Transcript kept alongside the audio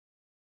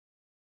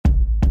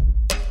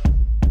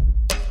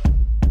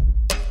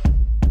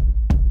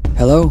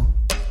Hello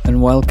and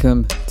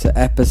welcome to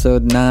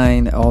episode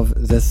 9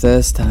 of The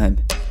Thirst Time.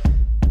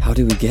 How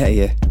did we get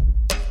here?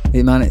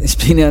 Man, it's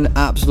been an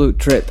absolute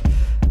trip.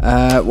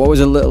 What was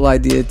a little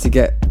idea to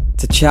get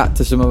to chat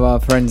to some of our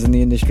friends in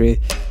the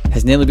industry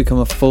has nearly become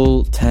a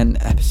full 10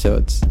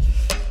 episodes.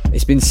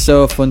 It's been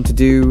so fun to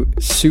do,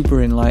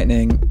 super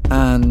enlightening,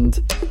 and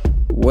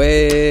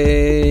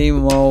way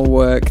more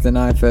work than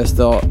I first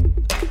thought.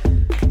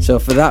 So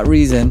for that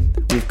reason,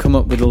 we've come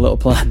up with a little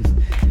plan.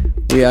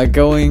 We are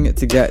going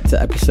to get to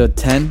episode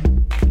 10,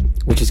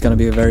 which is going to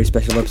be a very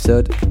special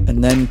episode,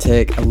 and then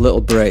take a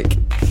little break,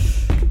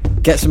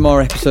 get some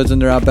more episodes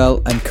under our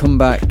belt, and come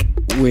back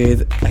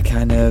with a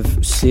kind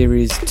of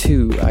series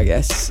 2, I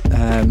guess,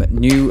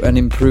 new and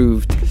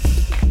improved.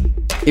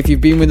 If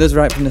you've been with us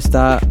right from the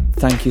start,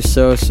 thank you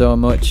so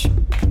much.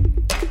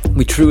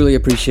 We truly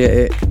appreciate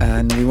it,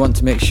 and we want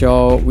to make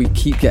sure we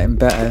keep getting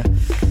better.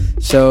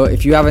 So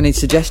if you have any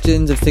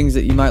suggestions of things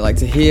that you might like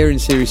to hear in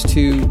Series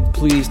 2,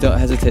 please don't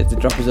hesitate to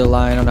drop us a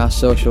line on our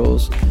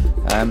socials.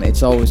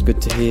 It's always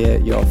good to hear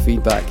your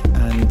feedback,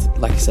 and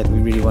like I said, we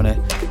really want to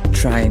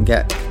try and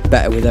get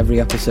better with every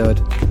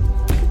episode.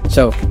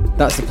 So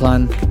that's the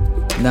plan.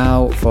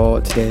 Now for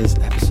today's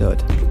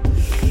episode.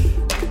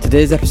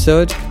 Today's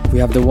episode, we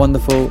have the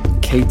wonderful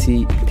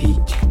Katie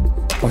Peach.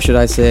 Or should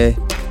I say,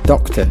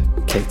 Dr.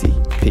 Katie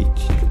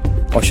Peach.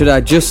 Or should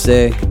I just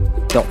say,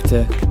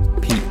 Dr.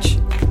 Peach?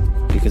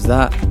 Because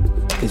that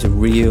is a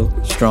real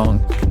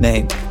strong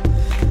name.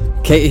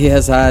 Katie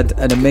has had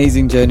an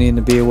amazing journey in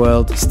the beer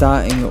world,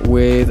 starting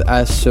with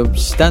a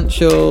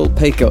substantial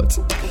pay cut.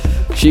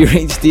 She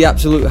reached the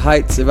absolute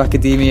heights of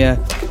academia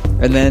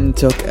and then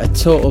took a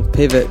total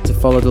pivot to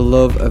follow the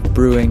love of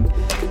brewing.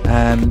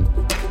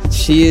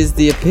 She is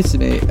the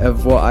epitome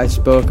of what I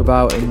spoke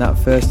about in that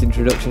first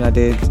introduction I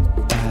did,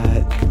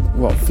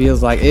 what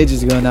feels like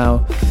ages ago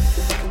now,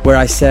 where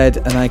I said,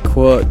 and I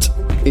quote,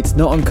 "It's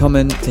not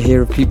uncommon to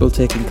hear of people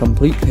taking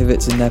complete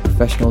pivots in their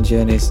professional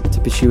journeys to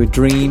pursue a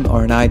dream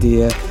or an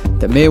idea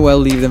that may well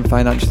leave them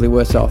financially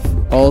worse off,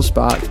 all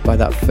sparked by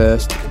that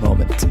first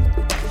moment."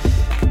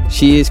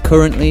 She is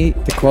currently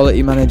the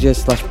quality manager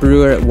 /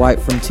 brewer at White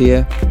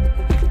Frontier,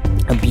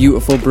 a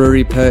beautiful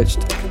brewery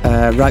perched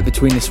right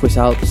between the Swiss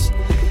Alps.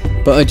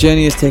 But her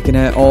journey has taken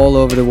her all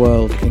over the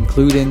world,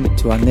 including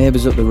to our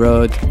neighbours up the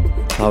road,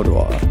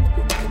 Cloudwater.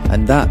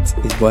 And that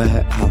is where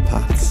our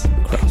paths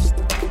crossed.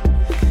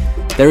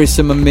 There is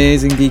some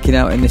amazing geeking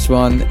out in this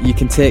one. You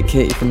can take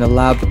Katie from the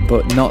lab,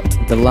 but not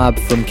the lab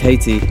from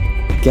Katie.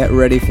 Get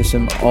ready for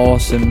some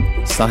awesome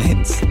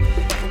science.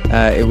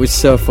 It was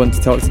so fun to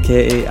talk to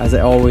Katie, as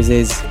it always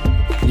is.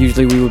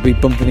 Usually we would be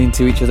bumping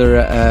into each other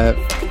at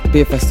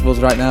beer festivals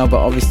right now, but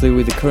obviously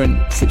with the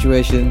current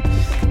situation,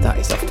 that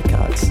is off the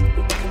cards.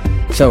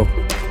 So,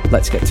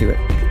 let's get to it.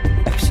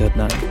 Episode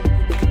 9.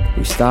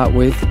 We start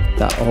with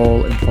that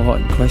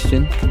all-important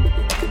question.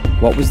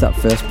 What was that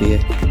first beer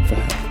for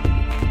her?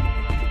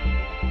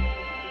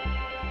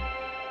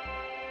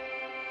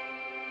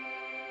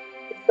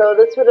 So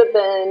this would have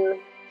been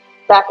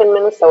back in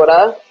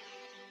Minnesota.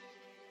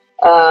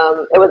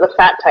 It was a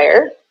Fat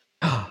Tire.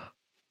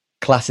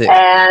 Classic.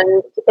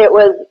 And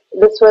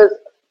this was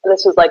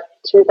like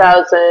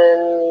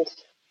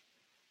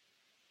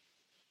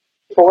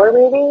 2004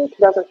 maybe,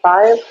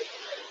 2005.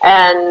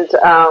 And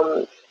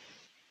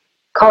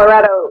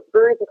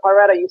breweries in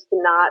Colorado used to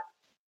not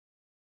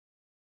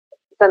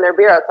send their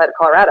beer outside of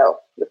Colorado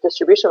with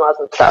distribution laws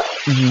and stuff.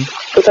 Mm-hmm.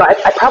 And so I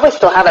probably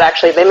still have it,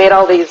 actually. They made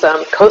all these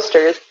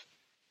coasters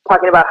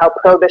talking about how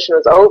Prohibition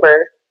was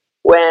over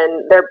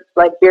when their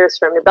beers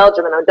from New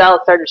Belgium and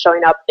Odell started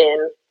showing up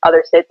in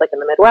other states, like in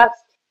the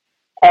Midwest.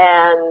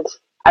 And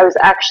I was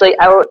actually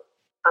out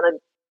on a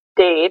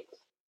date,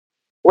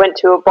 went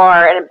to a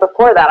bar, and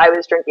before that I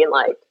was drinking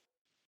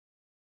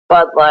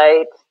Bud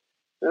Light,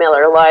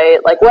 Miller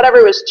Lite,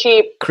 whatever was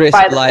cheap. Crisp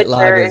by the light pitcher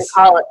lagers. And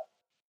call it.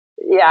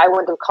 Yeah, I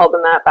wouldn't have called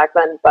them that back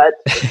then, but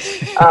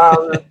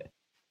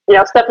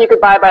stuff you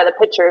could buy by the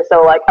pitcher.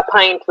 So a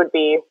pint would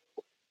be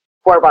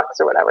 $4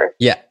 or whatever.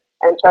 Yeah.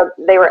 And so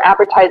they were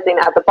advertising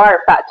at the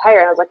bar Fat Tire,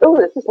 and I was like, "Oh,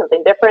 this is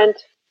something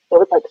different." It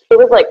was I'm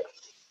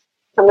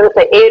going to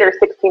say $8 or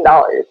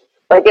 $16.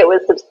 It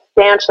was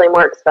substantially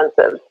more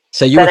expensive.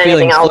 So you were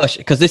feeling flush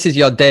because this is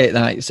your date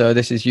night. So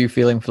this is you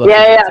feeling flush.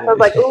 Yeah. So I was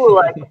like, "Ooh,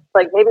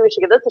 maybe we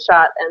should give this a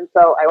shot." And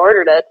so I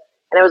ordered it,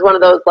 and it was one of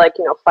those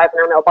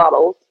 500 ml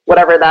bottles,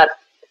 whatever that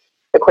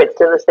equates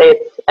to in the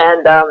States.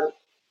 And the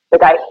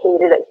guy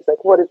hated it. He's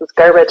like, "What is this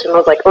garbage?" And I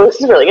was like, "Oh, this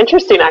is really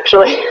interesting,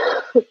 actually."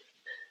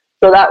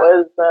 So that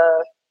was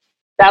the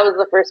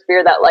first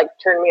beer that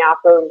turned me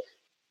off of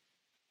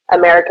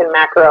American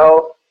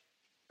macro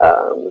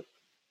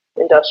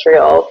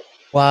industrial.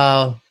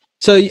 Wow.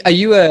 So are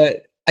you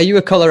a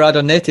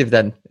Colorado native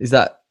then? Is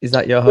that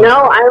your home?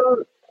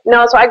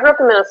 So I grew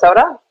up in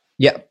Minnesota.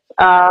 Yeah.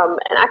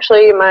 And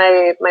actually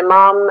my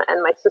mom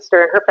and my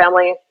sister and her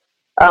family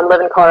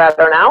live in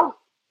Colorado now.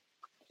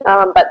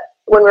 But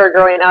when we were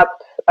growing up,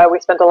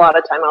 we spent a lot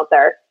of time out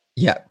there.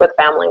 Yeah. With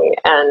family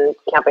and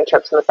camping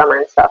trips in the summer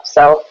and stuff.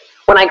 So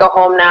when I go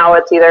home now,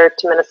 it's either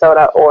to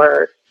Minnesota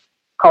or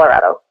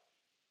Colorado.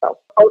 So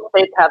both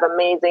states have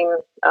amazing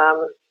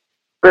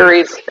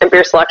breweries and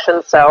beer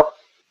selections, so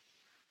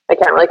I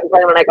can't really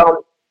complain when I go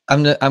home.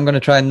 I'm going to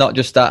try and not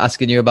just start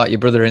asking you about your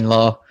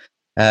brother-in-law,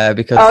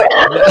 because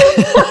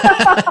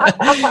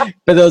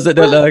for those that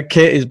don't know,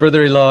 Katie's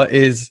brother-in-law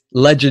is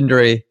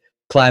legendary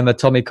climber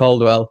Tommy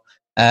Caldwell,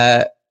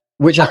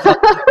 which I thought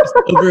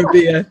over a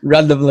beer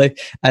randomly.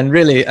 And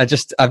really, I've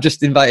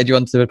just invited you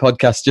onto the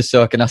podcast just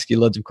so I can ask you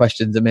loads of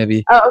questions and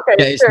maybe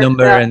get his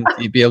number and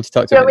you'd be able to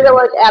talk to him. Do you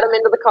want me to add him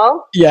into the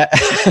call? Yeah.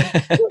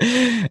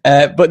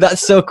 But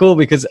that's so cool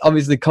because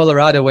obviously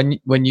Colorado,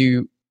 when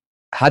you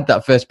had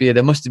that first beer,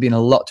 there must have been a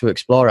lot to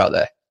explore out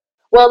there.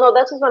 Well, no,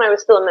 this was when I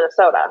was still in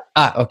Minnesota.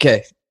 Ah,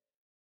 okay.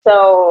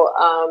 So,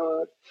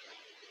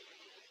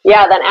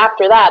 then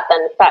after that,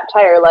 then Fat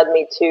Tire led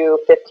me to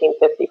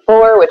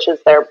 1554, which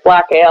is their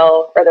black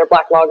ale or their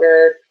black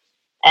lager,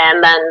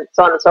 and then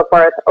so on and so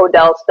forth.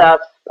 Odell stuff.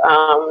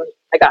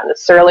 I got into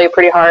Surly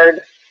pretty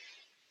hard.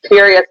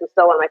 Furious is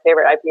still one of my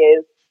favorite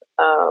IPAs.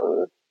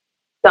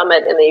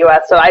 Summit in the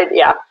U.S. So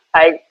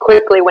I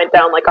quickly went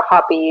down like a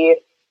hoppy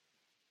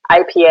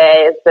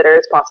IPA, as bitter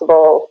as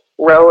possible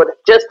road,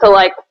 just to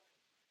like.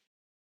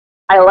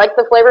 I liked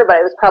the flavor, but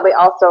it was probably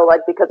also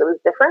like because it was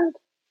different.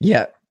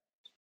 Yeah.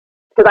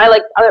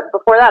 Because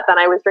before that, then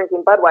I was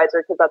drinking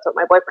Budweiser because that's what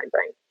my boyfriend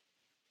drank.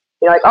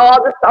 Like,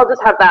 I'll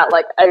just have that.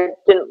 Like, I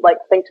didn't like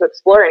think to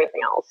explore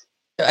anything else.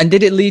 And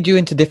did it lead you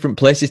into different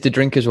places to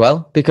drink as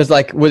well? Because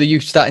like, were you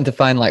starting to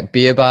find like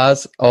beer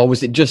bars, or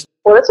was it just?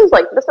 Well, this was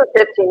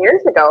 15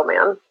 years ago,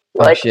 man.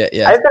 Like, oh shit,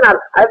 yeah. I've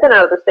been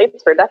out of the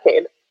States for a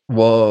decade.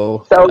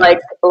 Whoa. So like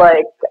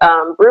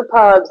brew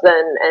pubs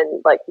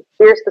and like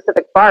beer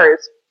specific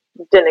bars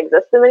didn't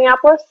exist in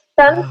Minneapolis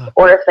then,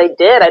 or if they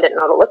did, I didn't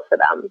know to look for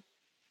them.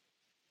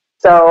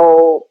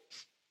 So,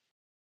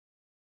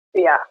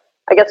 yeah,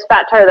 I guess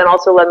Fat Tire then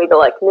also led me to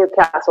like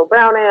Newcastle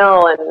Brown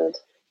Ale and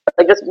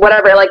like just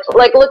whatever, like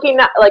looking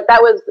at like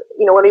that was,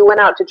 when we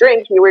went out to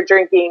drink, you were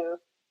drinking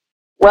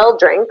well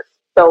drinks,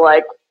 so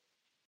like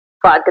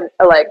vodka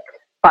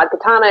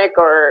tonic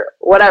or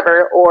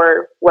whatever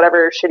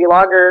shitty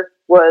lager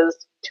was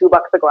 $2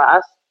 a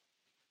glass,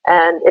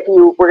 and if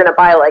you were gonna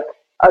buy like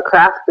a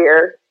craft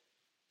beer,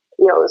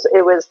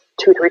 it was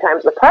 2-3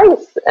 times the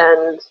price.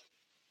 And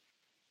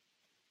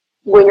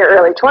when you're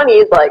early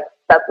 20s, like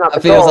that's not the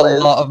goal. That feels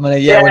a lot of money.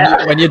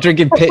 Yeah. When you're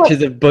drinking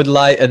pitchers of Bud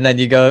Light and then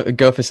you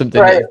go for something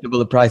that's double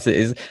the price it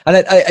is. And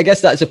I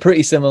guess that's a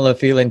pretty similar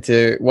feeling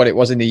to what it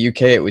was in the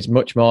UK. It was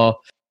much more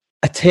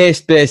a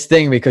taste-based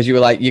thing because you were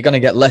like, you're going to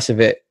get less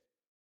of it,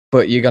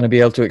 but you're going to be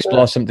able to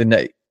explore something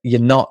that you're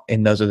not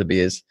in those other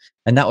beers.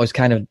 And that was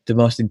kind of the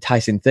most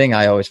enticing thing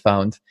I always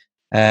found.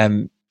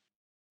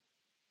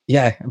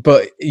 Yeah,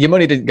 but your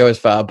money didn't go as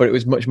far, but it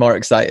was much more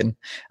exciting.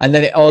 And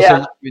then it also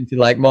led into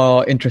like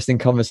more interesting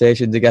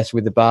conversations, I guess,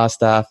 with the bar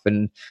staff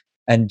and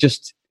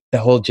just the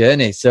whole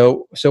journey.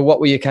 So what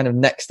were your kind of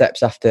next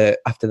steps after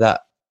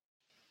that?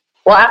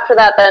 Well, after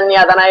that, then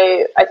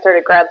I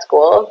started grad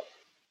school.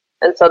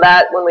 And so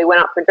that when we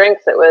went out for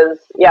drinks, it was,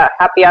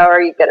 happy hour,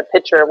 you get a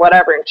picture of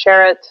whatever and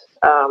share it.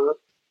 A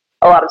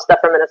lot of stuff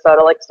from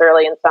Minnesota, like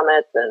Surly and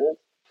Summit.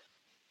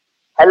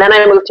 And then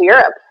I moved to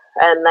Europe.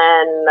 And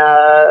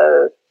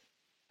then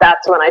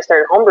that's when I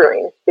started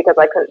homebrewing because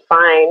I couldn't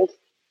find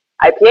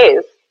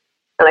IPAs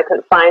and I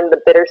couldn't find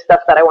the bitter stuff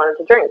that I wanted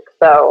to drink.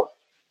 So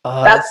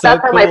that's how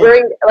cool. My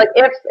brewing, like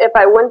if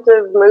I wouldn't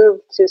have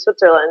moved to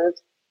Switzerland,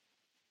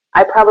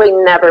 I probably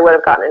never would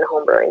have gotten into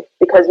homebrewing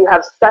because you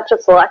have such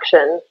a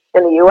selection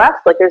in the US.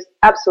 Like there's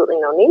absolutely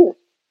no need.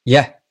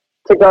 Yeah.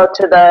 To go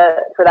for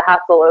the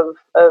hassle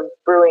of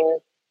brewing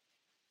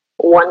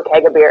one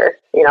keg of beer,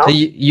 So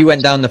you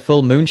went down the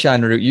full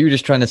moonshine route. You were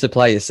just trying to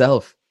supply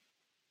yourself.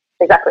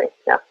 Exactly.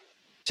 Yeah.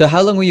 So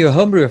how long were you a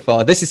homebrewer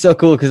for? This is so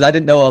cool because I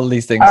didn't know all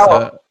these things.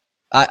 So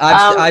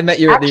I met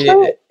you at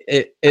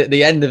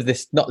the end of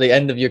this, not the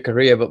end of your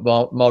career, but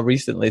more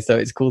recently. So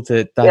it's cool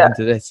to dive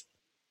into this.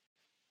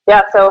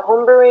 Yeah. So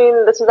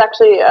homebrewing, this was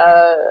actually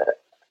a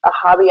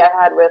hobby I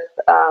had with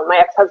my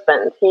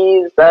ex-husband.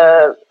 He's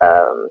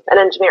an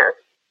engineer,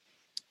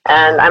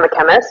 and I'm a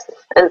chemist,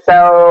 and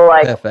so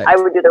like Perfect. I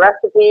would do the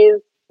recipes.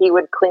 He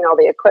would clean all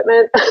the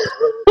equipment.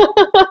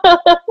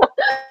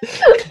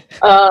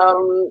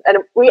 And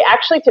we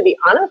actually, to be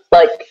honest,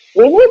 like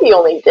we maybe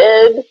only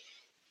did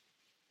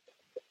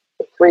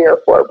 3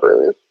 or 4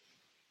 brews.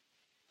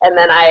 And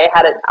then I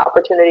had an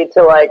opportunity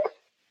to like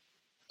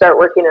start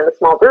working in a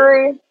small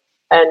brewery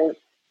and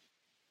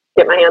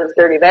get my hands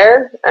dirty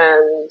there.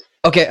 And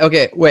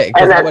okay, wait.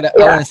 I want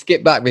to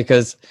skip back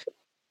because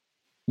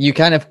you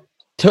kind of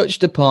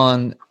touched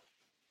upon,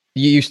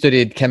 you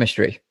studied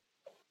chemistry.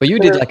 But you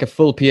did like a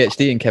full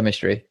PhD in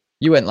chemistry.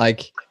 You went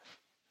like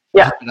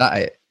that.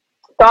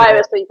 So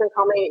you can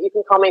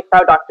call me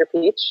Frau Dr.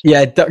 Peach.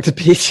 Yeah, Dr.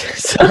 Peach.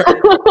 Sorry,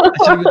 I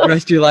should have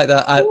addressed you like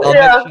that. I'll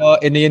make sure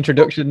in the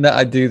introduction that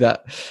I do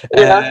that.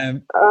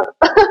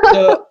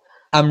 So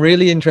I'm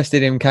really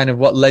interested in kind of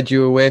what led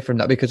you away from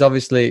that because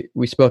obviously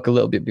we spoke a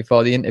little bit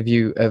before the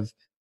interview of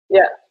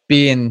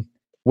being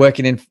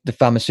working in the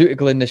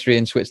pharmaceutical industry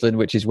in Switzerland,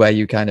 which is where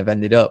you kind of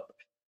ended up,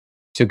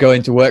 to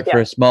going to work for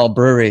a small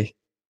brewery,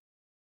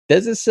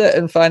 there's a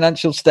certain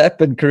financial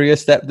step and career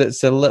step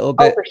that's a little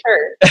bit, for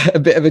sure. a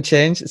bit of a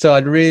change. So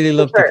I'd really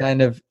love to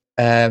kind of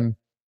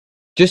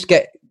just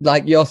get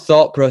like your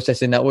thought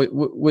process in that.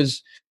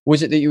 Was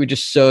it that you were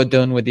just so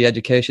done with the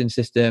education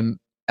system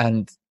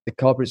and the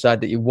corporate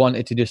side that you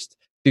wanted to just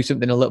do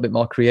something a little bit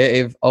more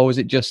creative, or was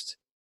it just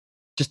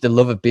the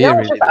love of beer? No,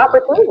 it's just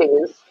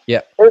opportunities.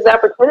 Yeah, there's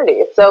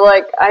opportunity. So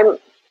like I'm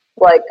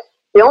like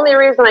the only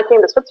reason I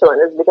came to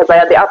Switzerland is because I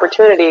had the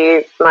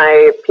opportunity.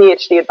 My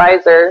PhD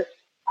advisor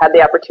had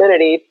the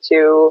opportunity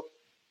to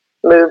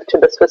move to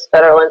the Swiss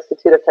Federal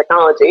Institute of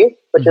Technology,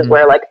 which is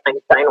where like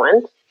Einstein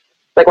went.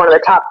 It's like one of the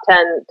top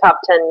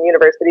 10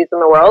 universities in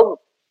the world.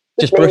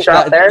 Just brushed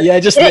out there. Yeah,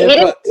 just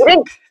he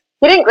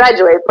didn't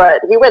graduate,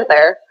 but he went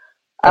there.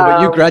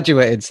 But you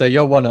graduated, so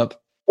you're one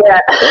up.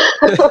 Yeah.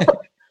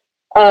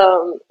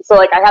 So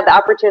like I had the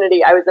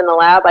opportunity. I was in the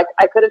lab.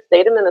 I could have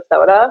stayed in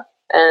Minnesota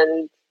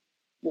and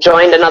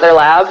joined another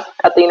lab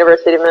at the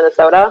University of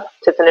Minnesota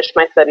to finish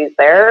my studies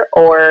there,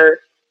 or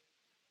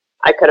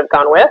I could have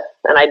gone with,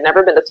 and I'd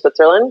never been to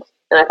Switzerland.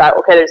 And I thought,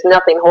 okay, there's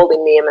nothing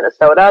holding me in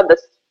Minnesota.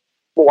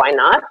 Why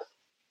not?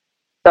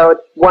 So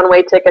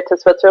one-way ticket to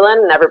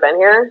Switzerland, never been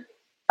here.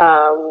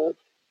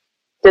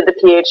 Did the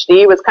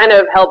PhD, was kind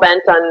of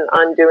hell-bent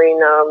on doing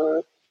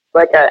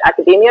like an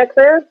academia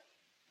career,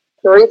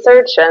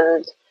 research,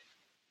 and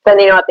then,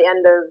 at the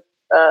end of,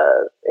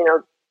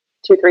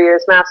 2-3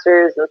 years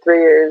master's and 3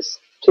 years,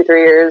 2-3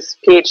 years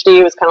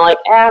PhD, was kind of like,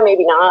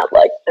 maybe not.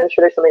 Like, I'm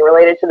sure there's something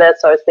related to this.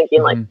 So I was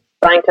thinking like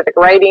scientific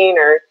writing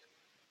or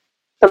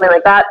something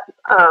like that.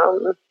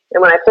 And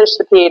when I finished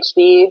the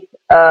PhD,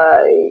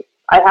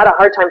 I had a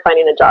hard time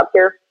finding a job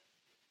here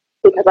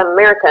because I'm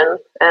American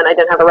and I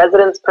didn't have a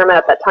residence permit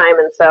at that time.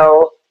 And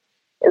so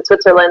in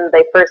Switzerland,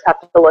 they first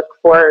have to look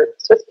for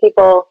Swiss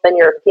people, then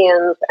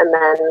Europeans, and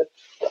then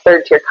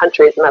third-tier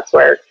countries, and that's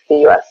where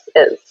the U.S.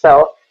 is.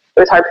 So it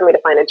was hard for me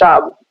to find a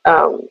job.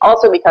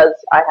 Also because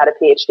I had a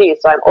PhD,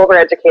 so I'm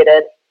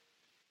overeducated,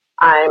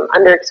 I'm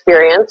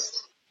underexperienced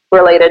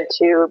related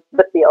to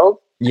the field,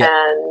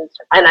 and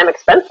I'm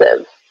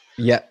expensive.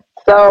 Yeah.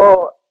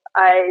 So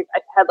I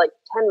had like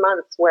 10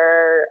 months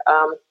where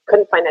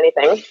couldn't find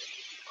anything,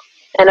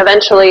 and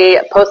eventually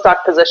a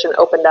postdoc position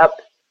opened up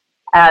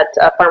at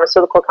a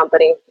pharmaceutical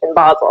company in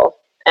Basel.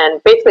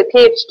 And basically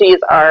PhDs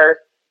are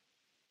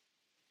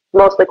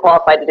mostly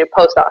qualified to do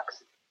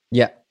postdocs.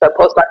 Yeah. So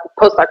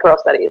postdoctoral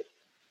studies.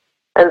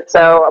 And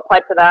so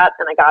applied for that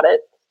and I got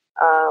it.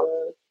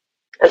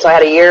 And so I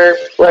had a year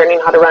learning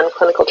how to run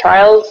clinical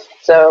trials.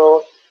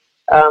 So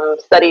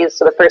studies,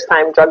 so the first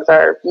time drugs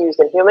are used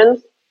in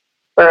humans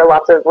for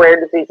lots of rare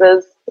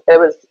diseases. It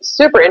was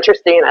super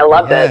interesting. I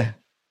loved it.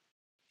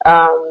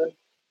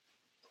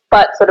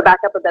 But so to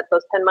back up a bit,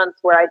 those 10 months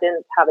where I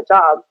didn't have a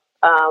job,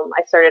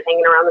 I started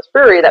hanging around this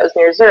brewery that was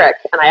near Zurich,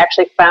 and I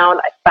actually found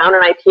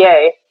an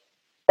IPA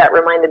that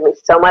reminded me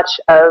so much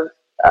of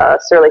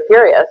Surly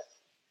Furious.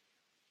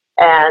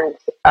 And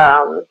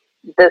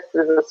this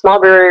is a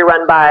small brewery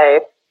run by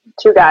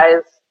two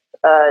guys,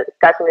 a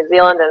guy from New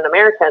Zealand and an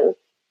American.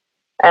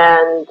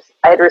 And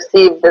I had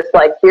received this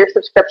like beer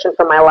subscription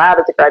from my lab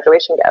as a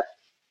graduation gift.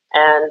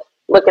 And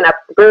looking up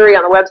the brewery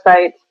on the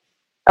website,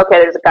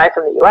 okay, there's a guy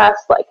from the U.S.,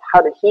 like, how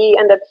did he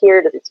end up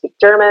here? Does he speak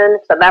German?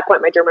 Because at that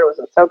point, my German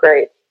wasn't so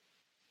great.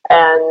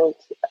 And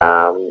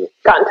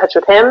got in touch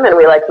with him, and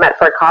we, like, met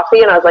for a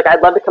coffee, and I was like,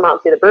 I'd love to come out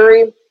and see the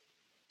brewery.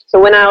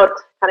 So went out,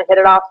 kind of hit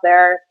it off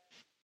there.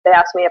 They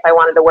asked me if I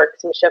wanted to work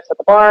some shifts at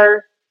the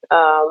bar.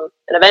 And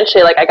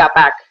eventually, like, I got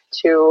back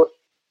to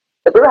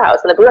the brew house,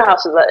 and the brew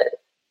house was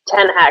a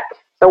 10-heck,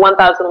 so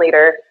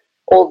 1,000-liter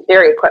old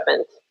dairy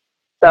equipment.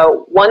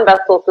 So one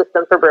vessel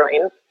system for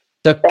brewing.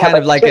 So kind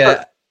of like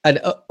an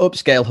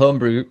upscale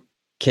homebrew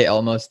kit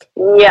almost.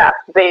 Yeah,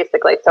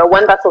 basically. So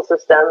one vessel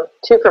system,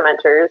 2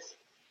 fermenters,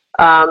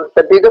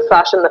 the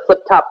Bugeflaschen, the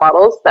flip top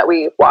bottles that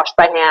we washed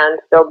by hand,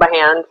 filled by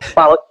hand,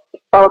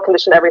 bottle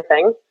conditioned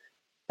everything.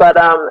 But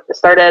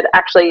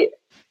actually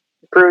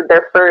brewed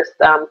their first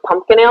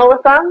pumpkin ale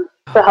with them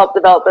to help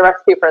develop the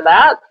recipe for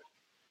that.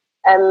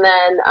 And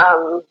then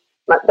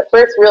the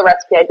first real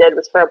recipe I did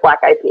was for a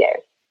black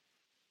IPA.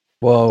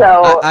 Whoa,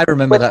 so I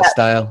remember that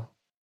style.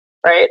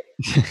 Right?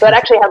 So it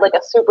actually had like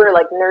a super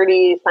like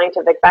nerdy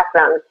scientific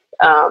background,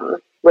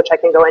 which I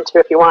can go into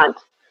if you want.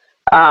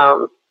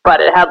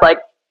 But it had like,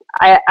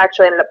 I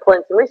actually ended up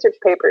pulling some research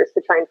papers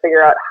to try and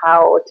figure out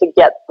how to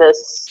get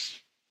this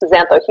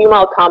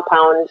xanthohumol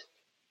compound,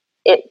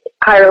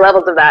 higher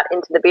levels of that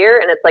into the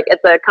beer. And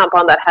it's a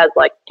compound that has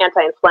like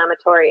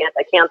anti-inflammatory,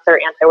 anti-cancer,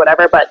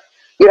 anti-whatever, but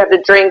you have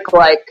to drink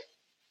like,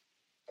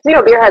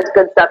 beer has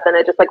good stuff in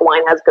it, just like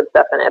wine has good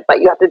stuff in it,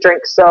 but you have to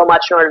drink so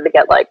much in order to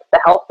get like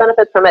the health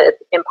benefits from it.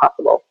 It's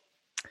impossible.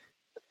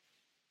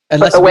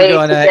 Unless we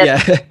go on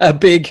a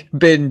big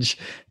binge,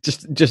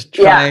 just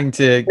trying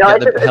to get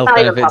the health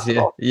benefits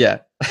here. Yeah.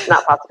 It's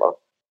not possible.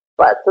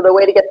 But so the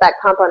way to get that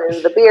compound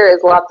into the beer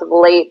is lots of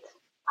late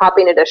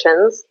hopping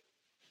additions.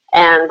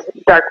 and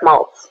dark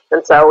malts.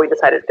 And so we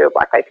decided to do a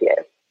black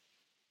IPA.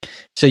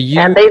 So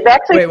and they've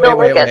actually still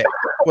make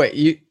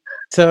it.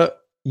 So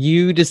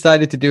you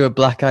decided to do a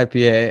black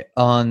IPA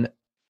on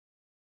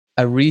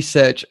a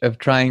research of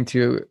trying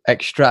to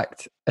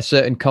extract a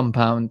certain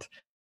compound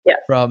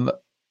from,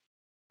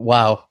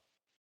 wow.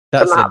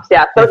 That's hops,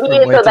 yeah. So so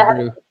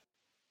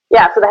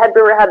the head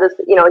brewer had this,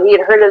 he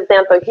had heard of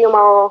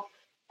xanthohumol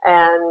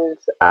and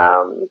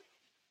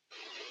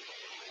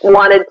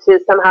wanted to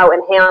somehow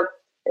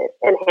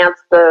enhance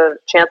the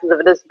chances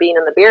of this being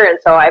in the beer. And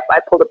so I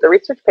pulled up the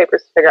research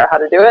papers to figure out how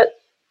to do it.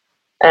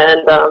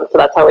 And so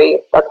that's how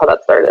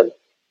that started.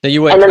 So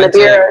you weren't trying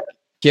to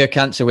cure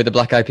cancer with a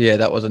black IPA?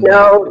 That wasn't.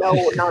 No.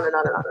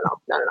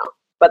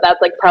 But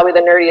that's like probably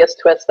the nerdiest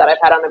twist that I've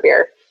had on a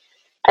beer.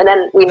 And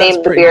then we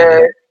named the beer.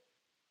 Nerdy.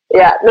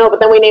 Yeah, no, but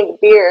then we named the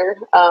beer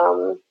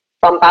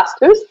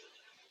Bombastus,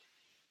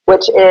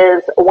 which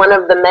is one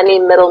of the many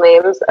middle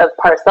names of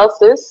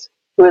Paracelsus,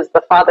 who is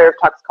the father of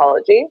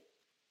toxicology,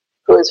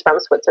 who is from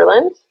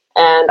Switzerland.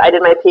 And I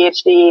did my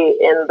PhD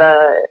in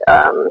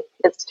the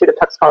Institute of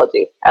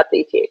Toxicology at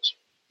the ETH.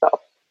 So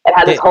it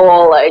had this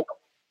whole, like...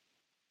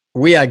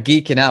 We are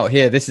geeking out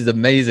here. This is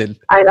amazing.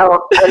 I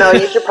know.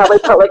 You should probably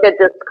put, like, a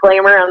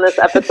disclaimer on this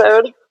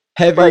episode.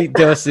 Heavy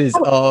doses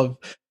of,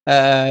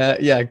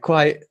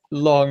 quite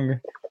long,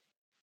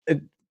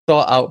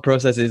 thought-out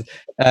processes.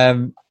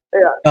 Oh,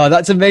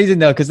 that's amazing,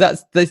 though, because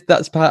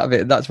that's part of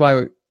it. That's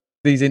why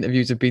these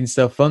interviews have been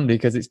so fun,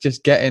 because it's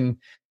just getting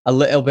a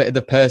little bit of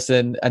the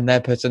person and their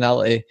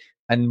personality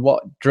and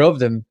what drove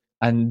them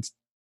and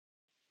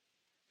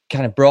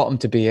kind of brought them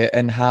to be it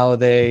and how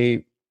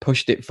they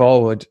pushed it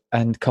forward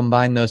and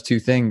combined those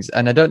two things.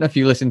 And I don't know if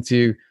you listen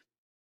to,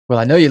 well,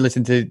 I know you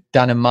listen to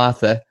Dan and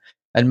Martha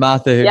had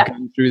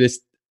gone through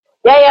this.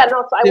 So I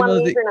want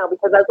to meet her now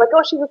because I was like,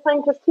 oh, she's a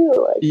scientist too.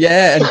 Like.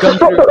 Yeah, and gone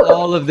through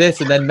all of this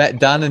and then met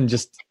Dan and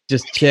just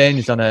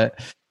changed to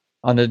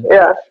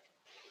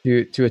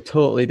a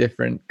totally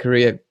different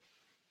career.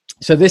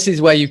 So this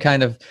is where you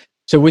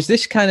so was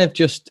this kind of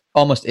just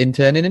almost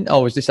interning,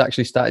 or was this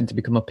actually starting to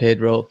become a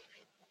paid role?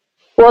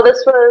 Well,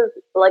 this was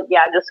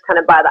just kind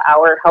of by the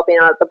hour helping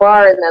out at the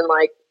bar. And then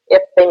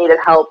if they needed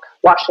help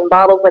washing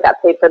bottles, I got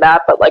paid for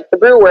that. But the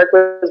brew work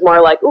was more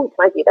like, ooh,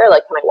 can I be there?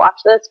 Can I watch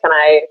this? Can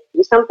I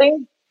do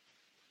something?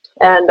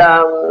 And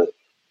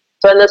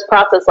so in this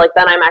process,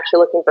 then I'm actually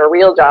looking for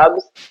real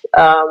jobs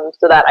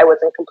so that I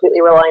wasn't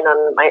completely relying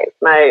on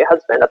my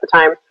husband at the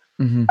time.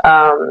 Mm-hmm.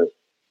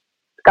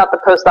 Got the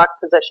postdoc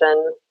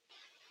position,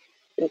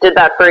 did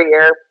that for a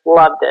year,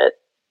 loved it.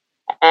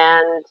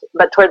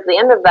 But towards the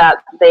end of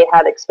that, they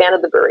had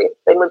expanded the brewery.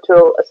 They moved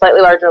to a slightly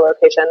larger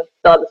location,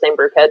 still had the same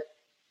brew kit,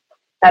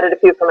 added a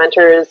few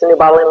fermenters, a new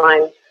bottling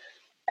line,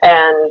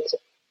 and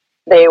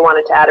they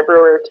wanted to add a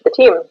brewer to the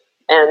team.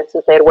 And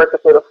since they had worked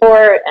with me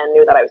before and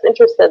knew that I was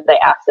interested, they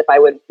asked if I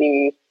would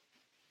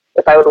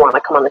want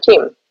to come on the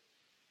team.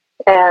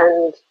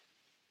 And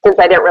since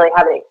I didn't really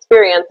have any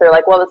experience, they're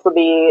like, well, this will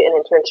be an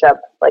internship,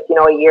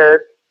 a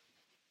year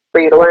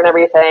for you to learn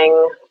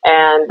everything.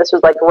 And this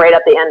was right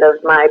at the end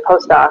of my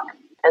postdoc.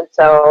 And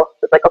so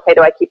it's like, okay,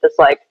 do I keep this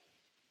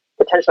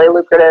potentially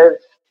lucrative,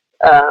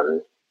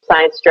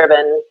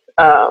 science-driven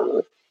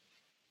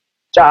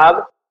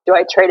job? Do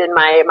I trade in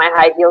my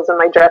high heels and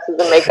my dresses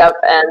and makeup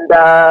and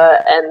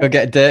go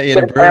get dirty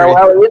in a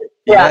brewery?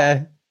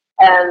 Yeah.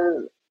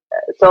 And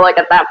so at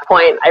that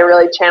point, I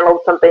really channeled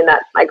something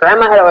that my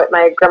grandma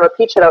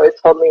Peach had always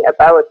told me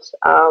about.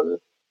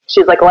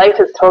 She's like, life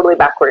is totally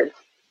backwards.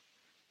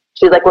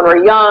 She's like, when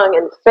we're young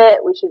and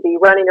fit, we should be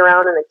running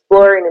around and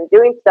exploring and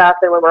doing stuff.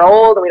 And when we're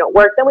old and we don't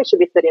work, then we should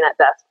be sitting at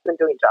desks and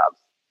doing jobs.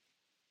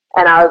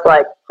 And I was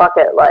like, fuck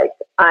it.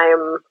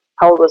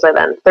 How old was I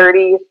then?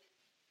 30.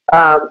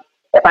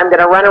 If I'm going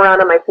to run around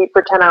on my feet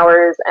for 10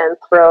 hours and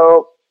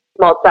throw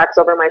malt sacks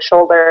over my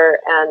shoulder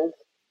and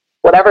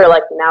whatever,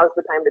 now's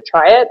the time to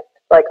try it.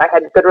 I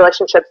had good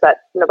relationships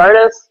at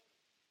Novartis.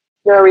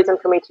 No reason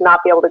for me to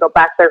not be able to go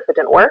back there if it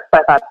didn't work,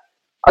 but I thought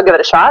I'll give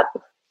it a shot.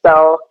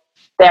 So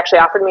they actually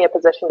offered me a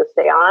position to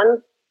stay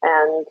on,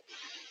 and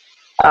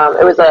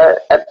it was a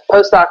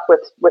postdoc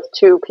with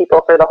two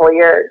people for the whole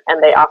year,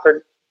 and they had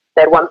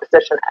one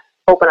position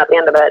open at the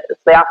end of it, so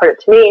they offered it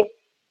to me.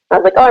 I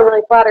was like, oh, I'm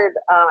really flattered.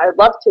 I would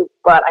love to,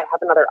 but I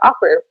have another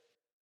offer.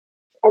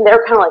 And they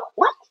were kind of like,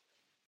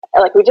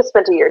 what? We just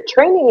spent a year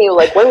training you.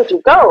 When would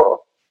you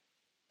go?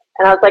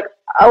 And I was like,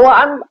 oh, well,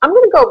 I'm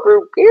going to go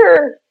brew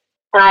beer.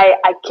 And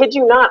I kid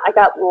you not, I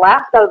got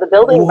laughed out of the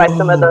building by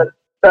some of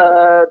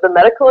the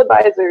medical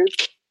advisors.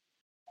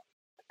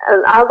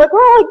 And I was like,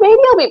 well,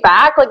 maybe I'll be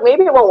back.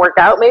 Maybe it won't work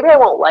out. Maybe I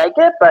won't like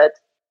it. But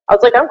I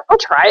was like, I'll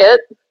try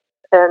it.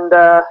 And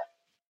off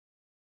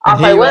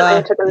I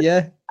went.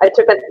 I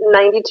took a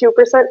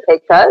 92% pay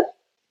cut.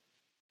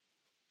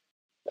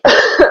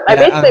 I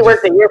basically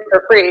worked a year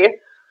for free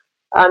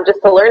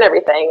just to learn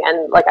everything.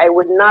 And I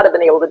would not have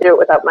been able to do it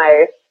without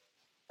my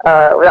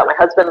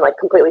husband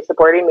completely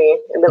supporting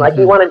me and been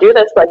you want to do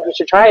this, you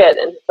should try it.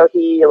 And so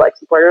he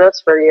supported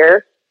us for a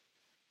year,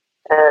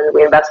 and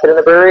we invested in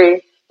the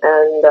brewery.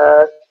 And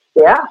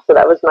so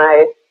that was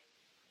my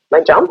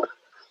my jump.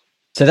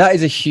 So that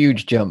is a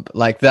huge jump.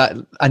 Like that,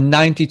 a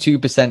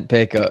 92%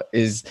 pay cut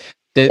is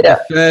the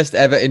first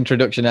ever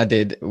introduction I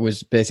did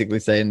was basically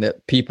saying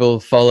that people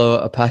follow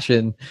a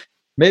passion.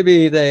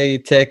 Maybe they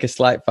take a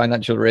slight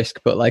financial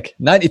risk, but like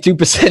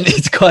 92%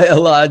 is quite a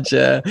large.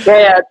 No,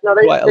 there's no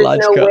way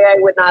I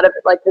would not have,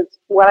 like, because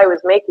what I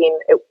was making,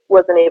 it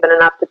wasn't even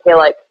enough to pay,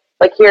 like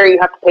here you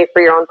have to pay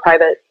for your own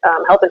private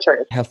health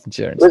insurance. Health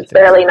insurance. It was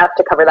barely enough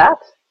to cover that.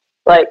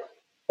 Like,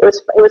 it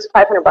was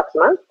 $500 a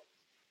month.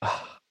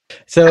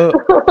 So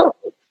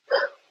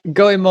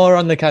going more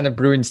on the kind of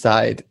brewing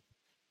side,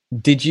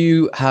 did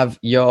you have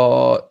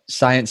your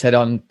science head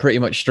on pretty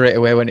much straight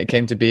away when it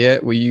came to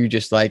beer? Were you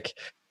just like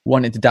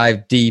wanting to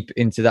dive deep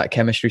into that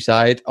chemistry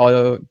side,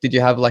 or did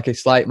you have like a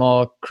slight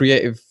more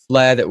creative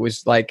flair that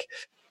was like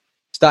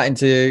starting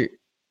to,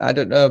 I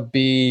don't know,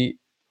 be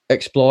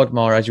explored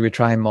more as you were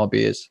trying more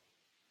beers?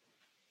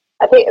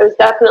 I think it was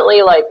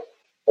definitely like,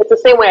 it's the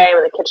same way I am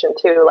in the kitchen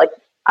too. Like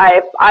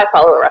I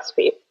follow a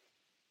recipe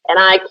and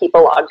I keep a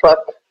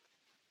logbook,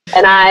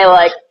 and I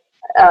like,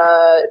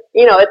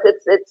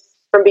 it's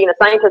from being a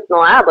scientist in the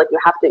lab, like you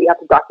have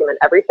to document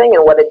everything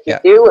and what did you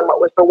do and what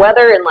was the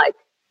weather, and like,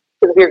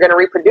 because if you're going to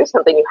reproduce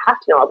something, you have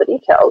to know all the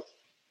details.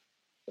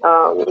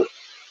 So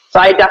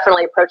I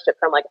definitely approached it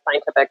from like a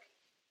scientific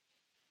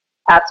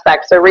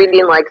aspect. So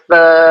reading like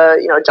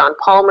the, John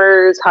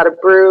Palmer's How to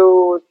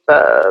Brew,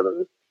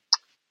 the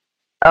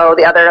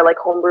other like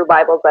homebrew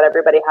Bibles that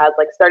everybody has,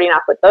 like starting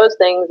off with those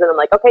things. And I'm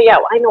like, okay, yeah,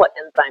 well, I know what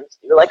enzymes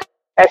do. Like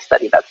I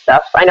study that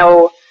stuff. I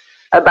know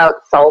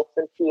about salts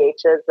and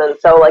pHs. And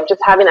so like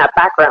just having that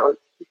background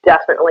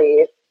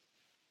definitely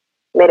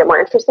made it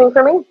more interesting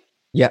for me.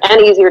 Yeah.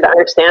 And easier to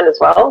understand as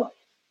well.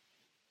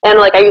 And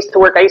like I used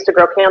to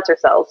grow cancer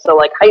cells. So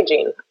like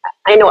hygiene,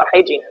 I know what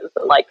hygiene is.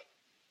 And like,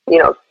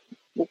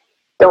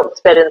 don't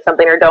spit in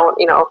something, or don't,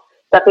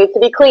 stuff needs to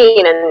be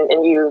clean,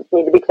 and you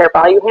need to be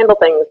careful how you handle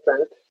things.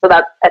 And so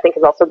that I think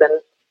has also been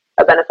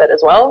a benefit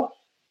as well.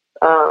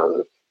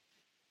 So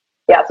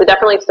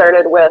definitely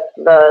started with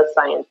the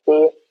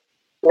sciencey,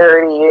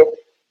 nerdy.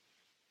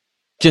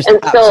 Just and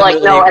still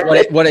like, no,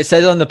 what it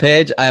says on the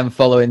page, I am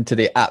following to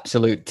the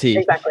absolute T.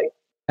 Exactly.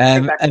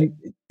 And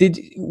did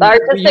the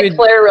artistic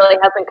flair really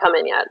hasn't come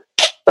in yet.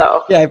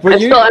 So yeah, but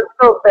I'm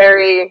still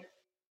very.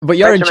 But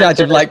you're in charge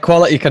of like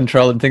quality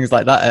control and things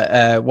like that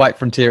at White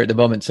Frontier at the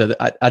moment, so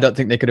I don't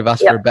think they could have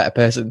asked for a better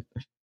person.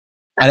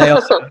 And I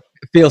also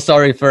feel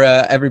sorry for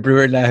every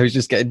brewer now who's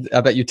just getting.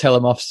 I bet you tell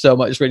them off so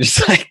much when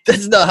it's like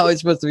that's not how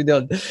it's supposed to be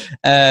done.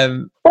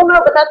 Well,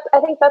 no, but I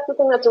think that's the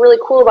thing that's really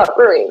cool about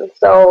brewing.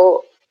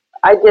 So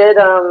I did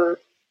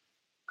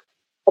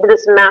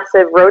this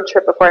massive road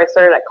trip before I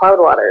started at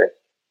Cloudwater.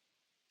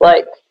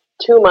 Like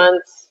 2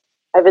 months,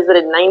 I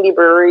visited 90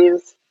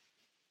 breweries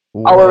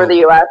all over the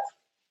U.S.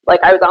 Like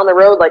I was on the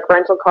road, like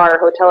rental car,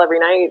 hotel every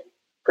night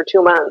for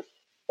 2 months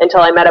until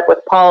I met up with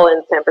Paul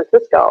in San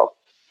Francisco,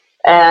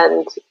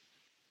 and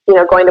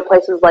going to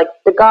places like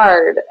the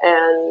Guard,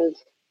 and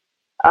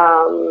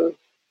I'm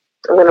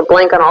going to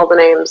blank on all the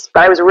names,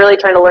 but I was really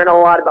trying to learn a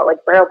lot about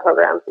like barrel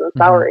programs and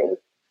souring.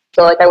 Mm-hmm.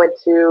 So like I went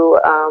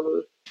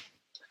to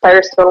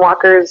Firestone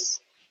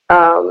Walker's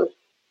barrel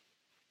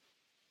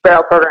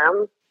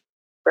program.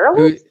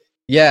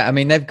 Yeah, I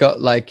mean they've got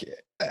like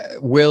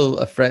Will,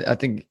 a friend. I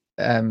think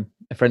a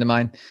friend of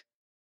mine.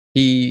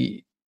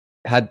 He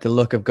had the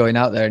look of going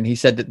out there, and he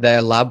said that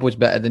their lab was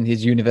better than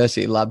his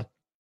university lab.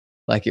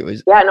 Like it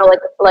was. Yeah, no,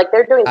 like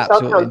they're doing cell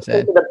counts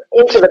into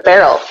the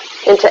barrel,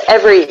 into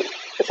every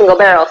single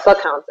barrel cell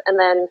counts, and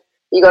then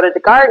you go to the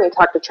garden, you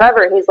talk to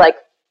Trevor, and he's like,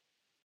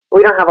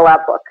 "We don't have a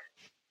lab book.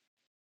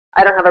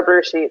 I don't have a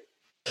brew sheet."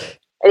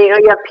 And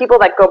you have people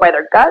that go by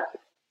their gut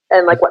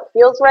and like what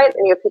feels right,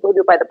 and you have people who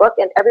do it by the book,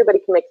 and everybody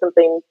can make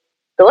something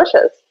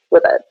delicious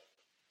with it.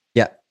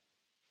 Yeah.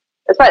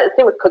 It's probably the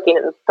same with cooking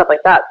and stuff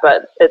like that,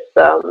 but it's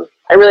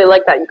I really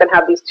like that you can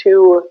have these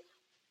two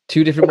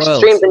different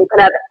extremes, worlds. and you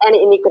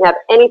can have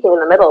anything in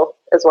the middle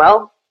as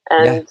well,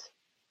 and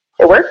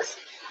it works.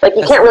 Like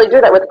you can't really do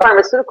that with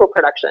pharmaceutical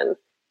production.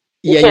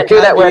 You can't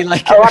do that with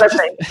like a lot of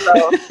things.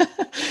 So.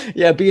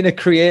 Yeah, being a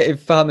creative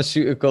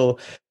pharmaceutical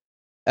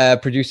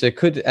producer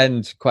could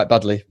end quite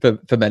badly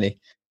for many.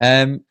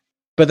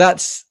 But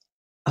that's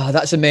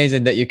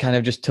amazing that you kind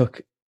of just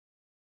took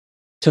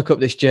up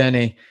this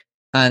journey,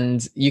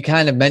 and you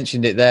kind of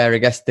mentioned it there. I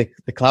guess the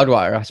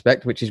Cloudwater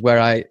aspect, which is where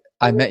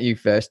I met you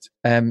first.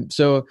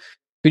 So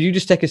could you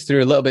just take us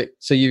through a little bit?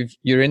 So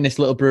you're in this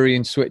little brewery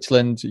in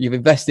Switzerland. You've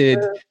invested.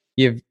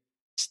 You've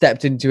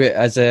stepped into it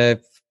as I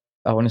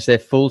want to say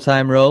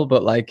full-time role,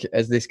 but like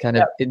as this kind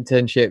of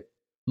internship,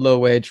 low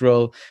wage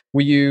role.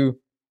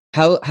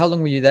 How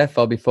long were you there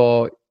for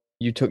before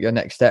you took your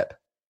next step?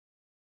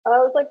 It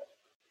was like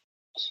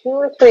 2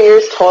 or 3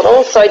 years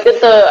total. So I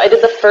did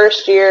the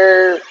first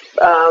year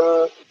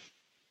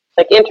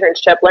like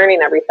internship,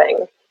 learning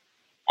everything,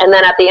 and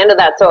then at the end of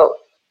that, so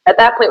at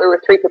that point we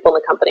were 3 people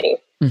in the company.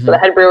 Mm-hmm. So the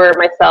head brewer,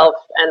 myself,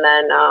 and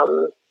then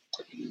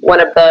one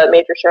of the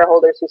major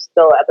shareholders who's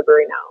still at the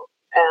brewery now.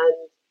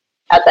 And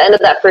at the end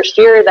of that first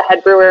year, the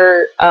head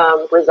brewer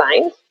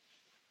resigned,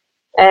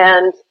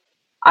 And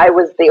I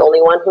was the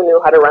only one who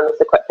knew how to run this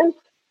equipment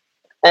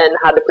and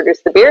how to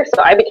produce the beer.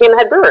 So I became the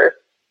head brewer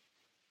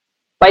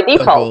by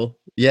default. Oh, cool.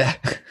 Yeah.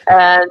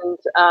 And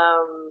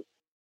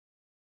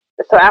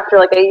so after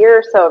like a year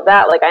or so of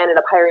that, like I ended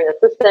up hiring an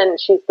assistant.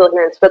 She's still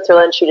here in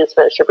Switzerland. She just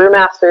finished her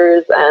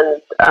brewmasters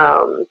and,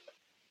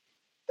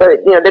 so,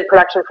 you know, did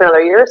production for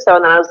another year or so.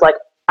 And then I was like,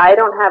 I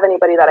don't have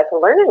anybody that I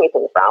can learn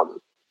anything from.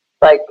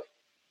 Like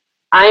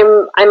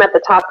I'm at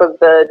the top of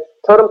the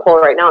totem pole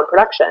right now in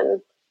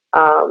production.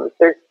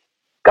 There's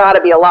got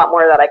to be a lot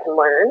more that I can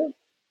learn.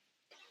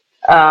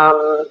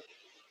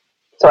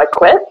 So I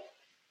quit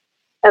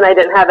and I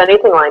didn't have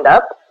anything lined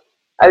up.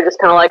 I was just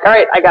kind of like, all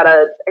right, I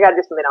gotta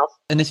do something else.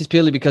 And this is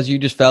purely because you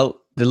just felt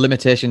the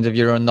limitations of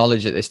your own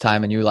knowledge at this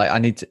time, and you were like,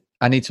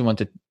 I need someone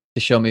to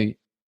show me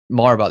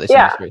more about this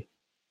industry.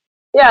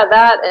 Yeah,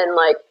 that, and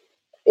like,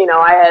 you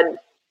know, I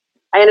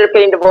ended up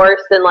getting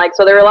divorced, and like,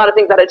 so there were a lot of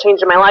things that had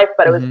changed in my life,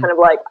 but it was kind of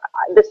like,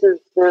 this is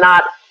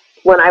not,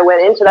 when I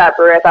went into that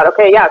brewery, I thought,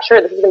 okay, yeah,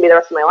 sure, this is gonna be the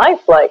rest of my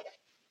life. Like,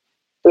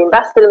 we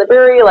invested in the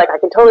brewery, like I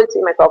can totally see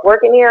myself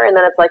working here. And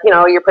then it's like, you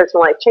know, your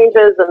personal life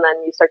changes and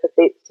then you start to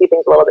see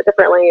things a little bit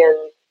differently. And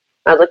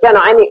I was like, yeah,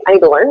 no, I need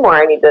to learn more.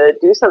 I need to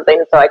do something.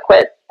 And so I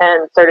quit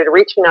and started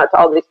reaching out to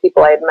all these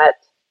people I had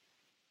met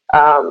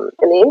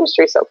in the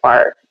industry so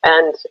far.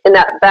 And in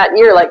that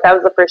year, like that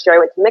was the first year I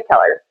went to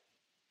Mikkeller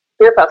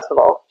Beer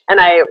Festival.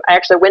 And I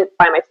actually went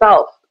by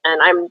myself,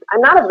 and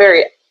I'm not a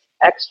very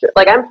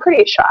like I'm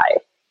pretty shy.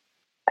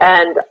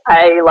 And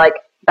I like,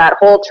 that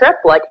whole trip,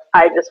 like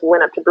I just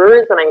went up to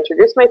brewers and I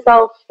introduced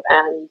myself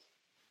and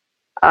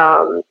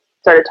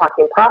started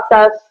talking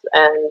process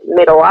and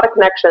made a lot of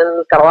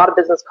connections, got a lot of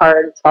business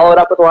cards, followed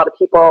up with a lot of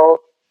people.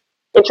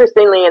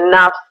 Interestingly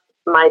enough,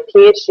 my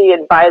PhD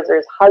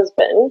advisor's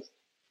husband,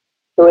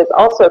 who is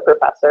also a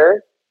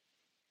professor,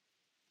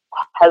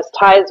 has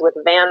ties with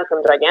Van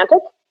from Gigantic.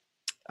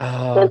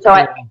 Oh, and so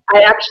I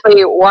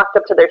actually walked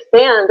up to their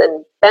stand,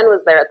 and Ben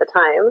was there at the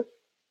time.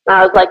 And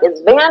I was like,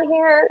 is Van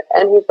here?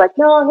 And he's like,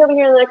 no, he'll be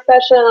here in the next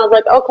session. And I was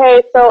like,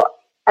 okay. So,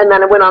 and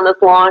then I went on this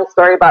long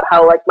story about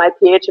how like my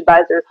PhD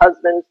advisor's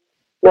husband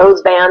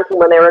knows Van from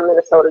when they were in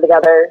Minnesota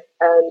together.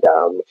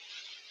 And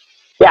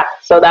yeah,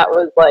 so that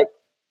was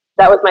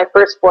my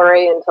first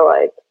foray into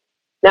like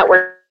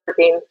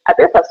networking at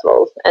beer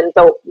festivals. And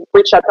so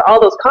reached out to all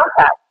those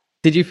contacts.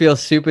 Did you feel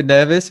super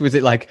nervous? Was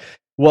it like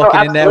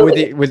walking in there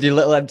with your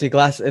little empty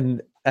glass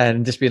and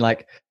just being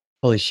like,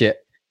 holy shit,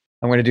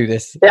 I'm going to do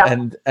this. Yeah.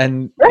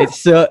 And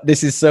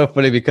this is so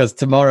funny because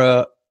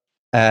tomorrow,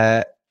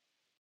 the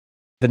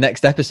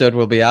next episode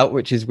will be out,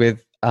 which is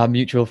with our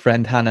mutual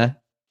friend, Hannah.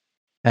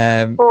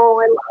 I love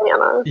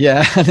Hannah.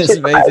 Yeah. And it's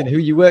amazing who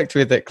you worked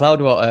with at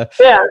Cloudwater.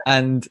 Yeah.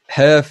 And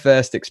her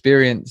first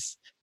experience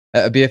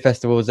at a beer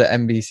festival was at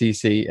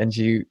MBCC. And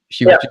she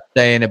was just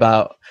saying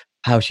about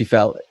how she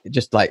felt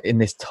just like in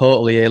this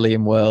totally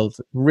alien world,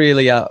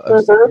 really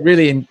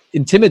really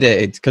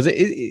intimidated because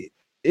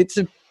it's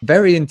a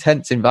very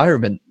intense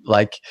environment,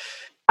 like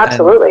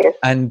absolutely.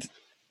 And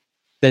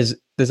there's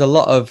a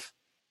lot of,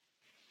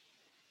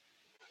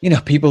 you know,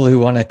 people who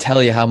want to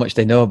tell you how much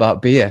they know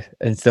about beer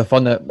and stuff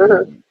on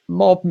the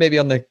more maybe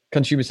on the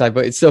consumer side,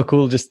 but it's so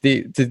cool just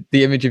the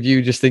image of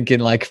you just thinking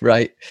like,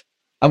 right,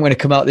 I'm going to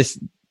come out this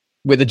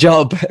with a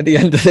job at the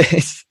end of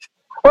this.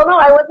 Well, no,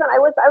 I wasn't. I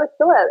was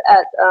still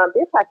at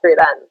Beer Factory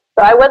then,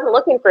 so I wasn't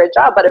looking for a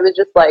job. But it was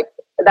just like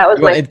that was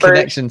my first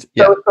connections.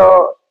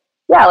 social.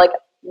 Yeah, like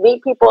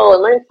meet people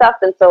and learn stuff.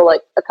 And so,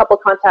 like a couple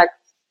contacts.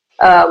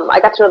 I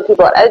got to know the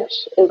people at Edge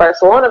in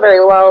Barcelona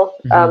very well.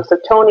 So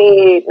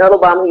Tony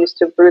Nodelbaum, who used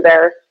to brew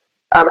there,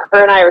 her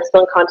and I are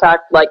still in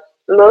contact. Like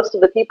most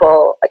of the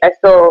people, like I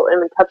still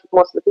am in touch with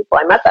most of the people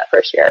I met that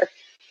first year.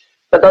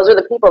 But those are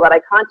the people that I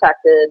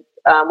contacted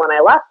when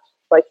I left,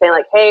 like saying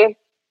like, hey,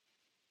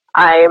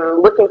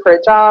 I'm looking for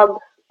a job.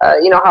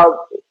 You know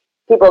how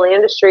people in the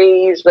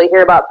industry usually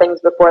hear about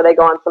things before they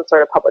go on some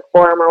sort of public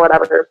forum or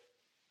whatever.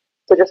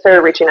 So just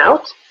started reaching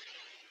out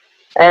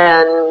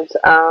and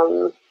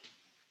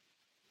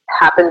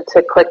happened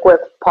to click with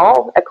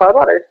Paul at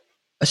Cloudwater.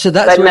 So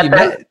that's where you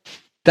met.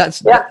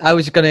 I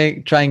was going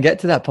to try and get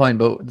to that point,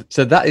 but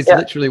so that is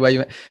literally where you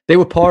met. They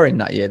were pouring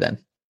that year then?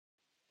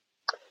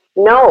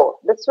 No,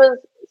 this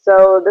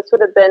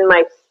would have been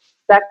my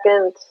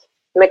second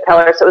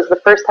Mikkeller, so it was the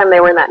first time they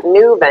were in that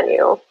new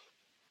venue,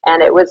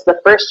 and it was the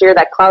first year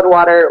that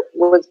Cloudwater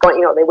was going.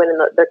 You know, they went in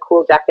their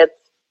cool jackets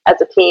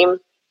as a team.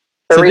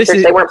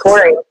 They weren't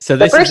pouring. So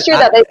the first year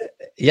that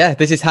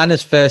this is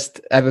Hannah's first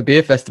ever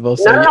beer festival.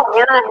 So no,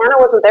 Hannah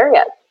wasn't there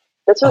yet.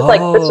 This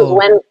was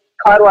when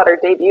Cloudwater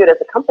debuted as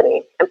a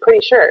company. I'm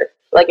pretty sure.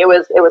 Like it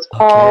was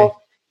Paul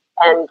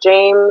and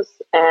James,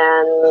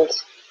 and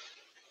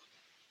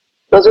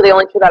those are the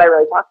only two that I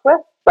really talked with.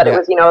 But it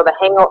was, you know, the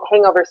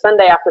hangover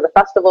Sunday after the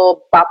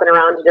festival, bopping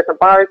around to different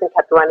bars and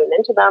kept running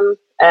into them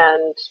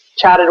and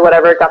chatted,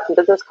 whatever, got some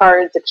business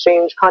cards,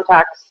 exchanged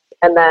contacts.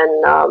 And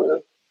then,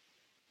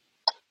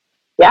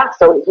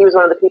 so he was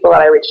one of the people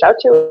that I reached out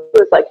to. He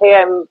was like, hey,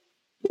 I'm,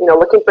 you know,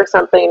 looking for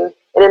something.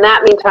 And in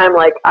that meantime,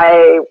 like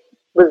I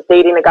was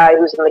dating a guy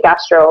who's in the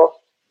gastro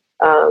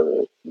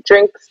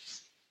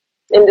drinks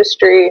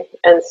industry,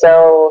 and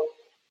so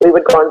we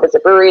would go and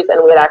visit breweries,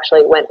 and we had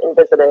actually went and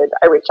visited.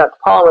 I reached out to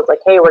Paul and was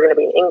like, hey, we're going to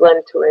be in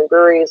England touring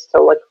breweries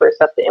to look for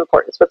stuff to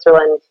import in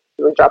Switzerland.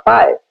 We would drop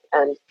by.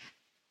 And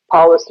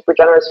Paul was super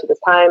generous for this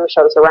time,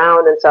 showed us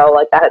around, and so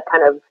like that had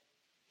kind of,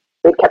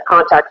 we kept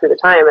contact through the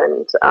time.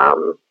 And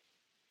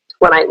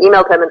when I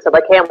emailed him and said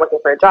like, hey, I'm looking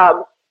for a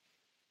job,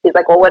 he's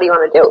like, well, what do you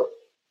want to do?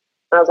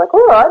 And I was like,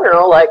 oh, I don't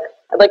know, like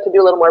I'd like to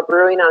do a little more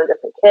brewing on a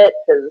different kit,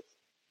 because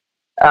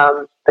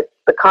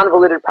the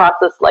convoluted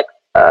process, like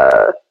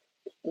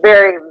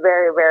very,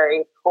 very,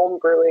 very home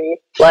brewy.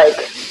 Like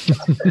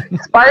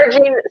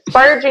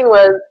sparging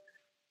was,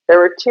 there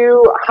were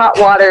 2 hot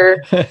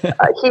water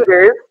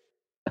heaters.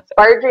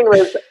 Sparging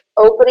was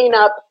opening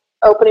up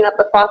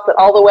the faucet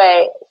all the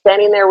way,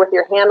 standing there with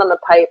your hand on the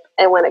pipe,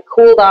 and when it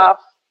cooled off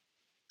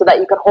so that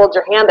you could hold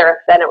your hand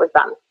there, then it was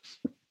done.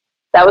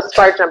 That was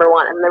sparge number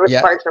 1, and there was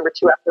sparge number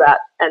 2 after that,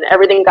 and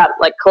everything got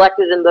like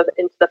collected into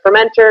the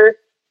fermenter,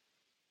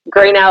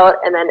 grain out,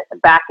 and then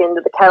back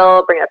into the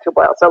kettle, bring it up to a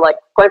boil. So like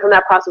going from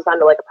that process on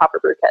to like a proper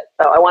brew kit.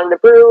 So I wanted to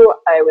brew.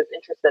 I was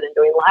interested in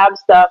doing lab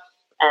stuff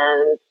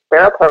and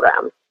barrel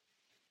program.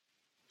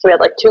 So we had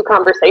like 2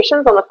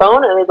 conversations on the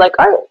phone, and he's like,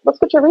 all right, let's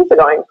get your visa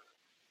going.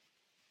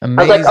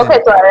 Amazing. I was like,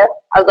 okay,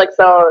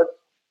 so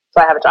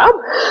I have a job.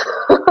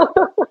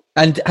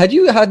 And had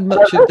you had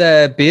much of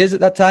their beers at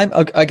that time?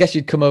 I guess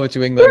you'd come over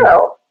to England.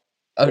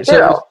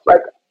 Zero.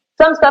 Like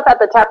some stuff at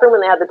the tap room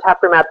when they had the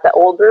tap room at the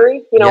old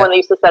brewery, when they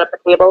used to set up the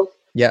tables.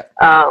 Yeah.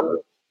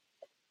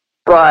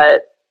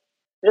 But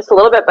just a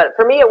little bit. But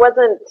for me, it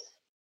wasn't,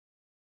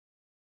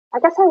 I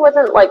guess I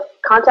wasn't like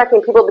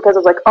contacting people because I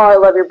was like, oh, I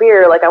love your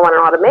beer. Like I want to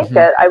know how to make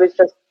it. I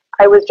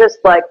was just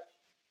like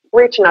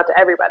reaching out to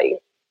everybody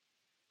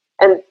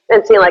and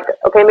seeing like,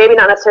 okay, maybe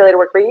not necessarily to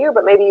work for you,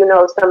 but maybe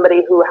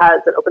somebody who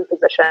has an open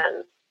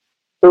position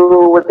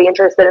who would be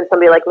interested in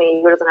somebody like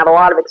me who doesn't have a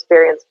lot of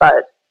experience,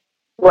 but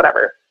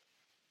whatever.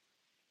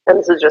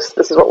 And this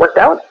is what worked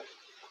out.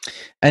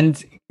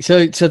 And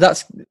so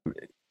that's,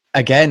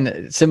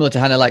 again, similar to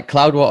Hannah, like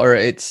Cloudwater,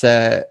 it's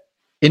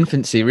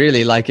infancy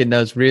really, like in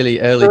those really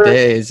early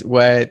days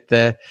where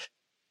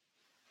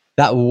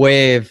that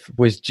wave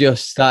was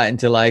just starting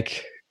to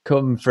like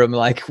come from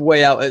like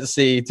way out at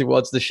sea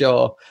towards the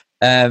shore.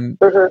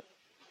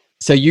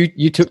 So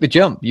you took the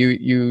jump.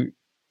 You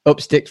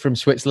upsticked from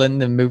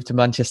Switzerland and moved to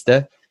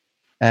Manchester.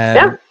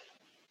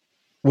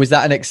 Was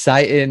that an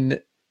exciting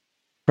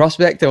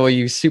prospect, or were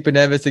you super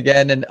nervous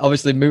again? And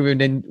obviously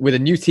moving in with a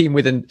new team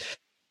with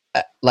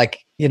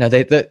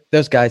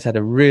those guys had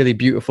a really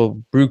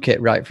beautiful brew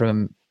kit right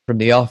from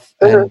the off.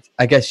 And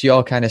I guess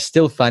you're kind of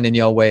still finding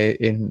your way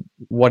in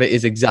what it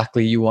is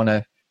exactly you want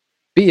to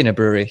be in a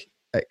brewery.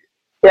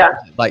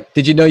 Like,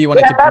 did you know you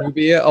wanted to brew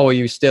beer, or were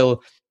you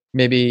still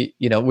maybe,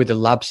 with the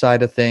lab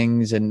side of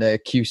things and the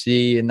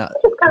QC and that?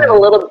 Just kind of a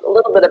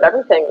little bit of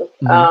everything.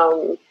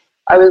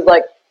 I was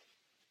like,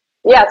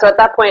 so at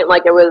that point,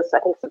 like it was, I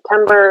think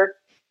September,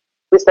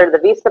 we started the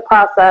visa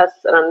process,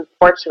 and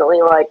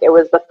unfortunately, like it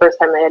was the first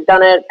time they had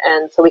done it,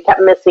 and so we kept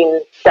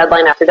missing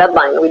deadline after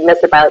deadline. We'd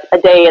miss it by a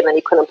day, and then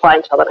you couldn't apply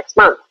until the next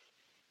month.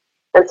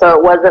 And so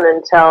it wasn't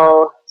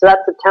until, so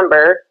that's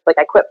September, like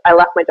I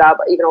left my job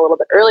even a little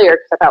bit earlier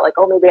because I thought like,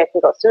 oh, maybe I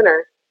can go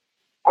sooner.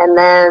 And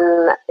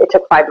then it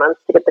took 5 months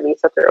to get the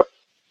visa through.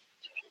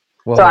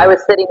 Whoa. So I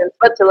was sitting in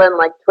Switzerland,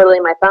 like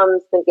twiddling my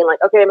thumbs, thinking like,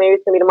 okay, maybe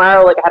it's going to be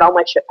tomorrow. Like I had all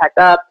my shit packed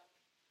up.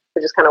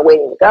 We're just kind of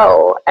waiting to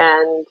go.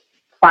 And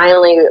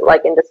finally,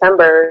 like in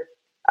December,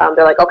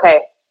 they're like,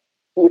 okay,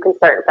 you can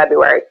start in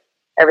February.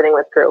 Everything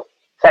went through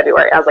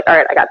February. I was like, all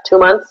right, I got 2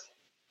 months.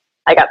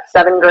 I got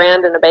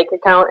 $7,000 in a bank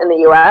account in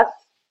the US.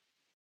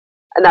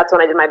 And that's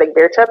when I did my big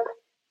beer trip,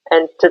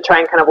 and to try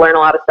and kind of learn a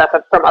lot of stuff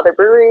from other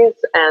breweries,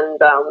 and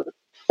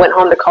went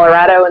home to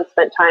Colorado and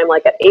spent time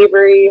like at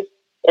Avery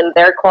in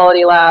their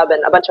quality lab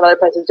and a bunch of other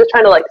places, just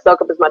trying to like soak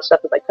up as much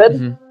stuff as I could.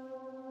 And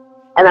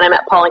then I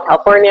met Paul in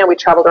California. We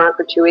traveled around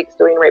for 2 weeks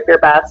doing Right Beer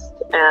Best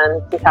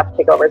and some tap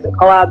takeovers and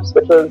collabs,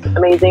 which was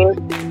amazing.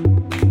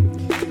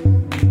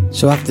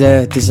 So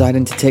after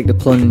deciding to take the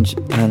plunge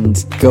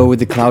and go with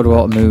the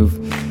Cloudwater move,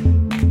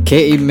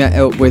 Katie met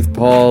up with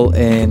Paul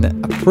in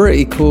a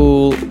pretty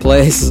cool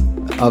place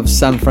of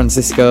San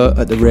Francisco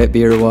at the Right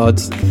Beer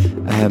Awards.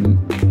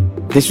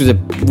 This was a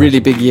really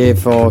big year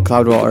for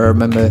Cloudwater. I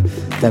remember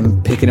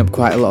them picking up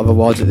quite a lot of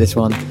awards at this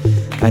one.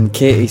 And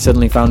Katie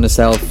suddenly found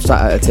herself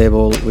sat at a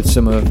table with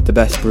some of the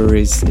best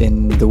breweries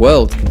in the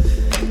world.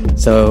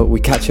 So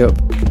we catch up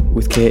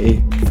with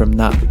Katie from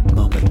that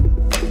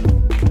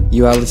moment.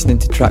 You are listening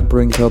to Track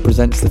Brewing Co.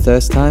 presents The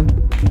Thirst Time,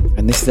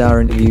 and this is our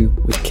interview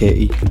with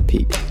Katie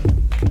Peach.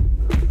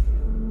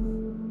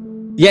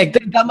 Yeah,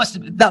 that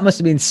must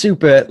have been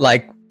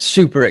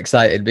super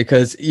excited,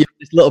 because you're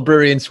this little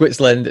brewery in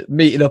Switzerland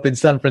meeting up in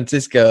San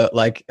Francisco,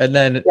 and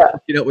then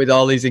hooking up with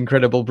all these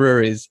incredible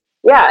breweries.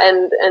 Yeah,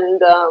 and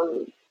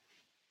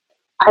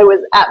I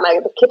was at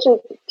the kitchen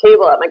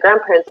table at my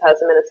grandparents'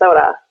 house in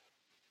Minnesota,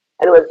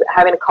 and was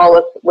having a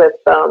call with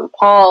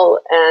Paul,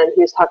 and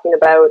he was talking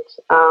about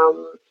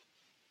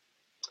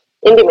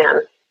Indie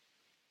Man,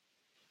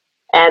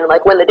 And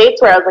like when the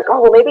dates were, I was like,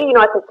 oh, well, maybe,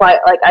 I can fly,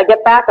 like I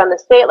get back on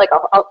this date, like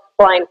I'll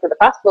fly in for the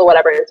festival,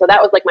 whatever. And so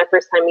that was like my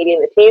first time meeting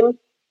the team.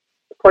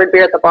 Poured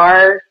beer at the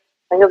bar.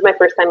 I think it was my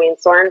first time meeting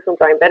Soren from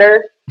Drawing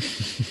Bitter.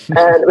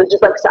 And it was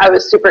just like, I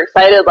was super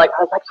excited. Like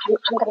I was like, I'm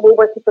going to be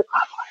working for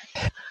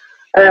Cloudwater.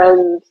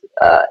 And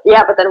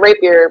but then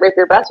Rapier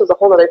Best was a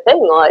whole other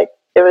thing. Like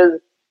it was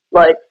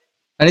like.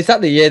 And is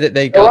that the year that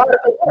they got,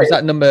 was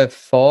that number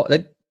 4?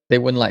 They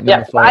won like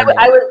number 4.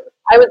 I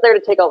was there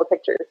to take all the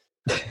pictures.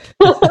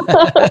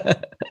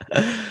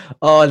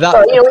 Oh, that.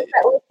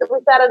 So, we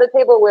sat at a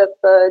table with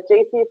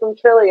JC from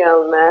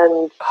Trillium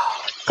and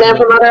Sam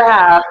from Other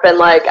Half,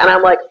 and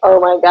I'm like,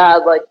 oh my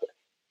god, like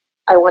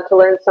I want to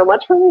learn so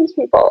much from these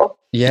people.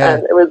 Yeah,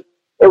 and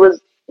it was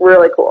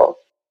really cool.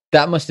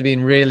 That must have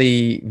been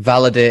really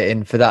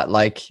validating for that.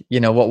 Like,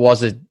 what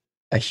was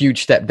a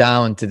huge step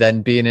down to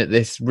then being at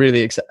this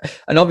really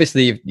and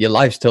obviously your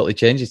life's totally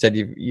changed. You said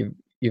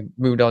you've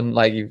moved on,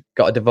 like you've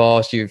got a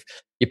divorce, your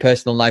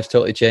personal life's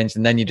totally changed,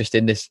 and then you're just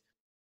in this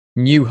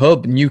new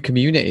hub, new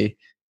community,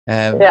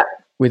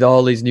 with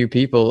all these new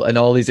people and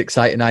all these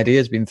exciting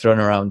ideas being thrown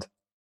around.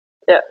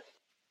 Yeah.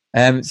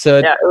 It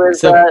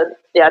was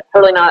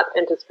totally not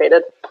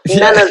anticipated.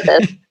 None of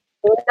this.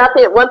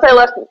 Nothing. Once I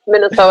left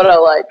Minnesota,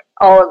 like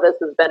all of this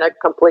has been a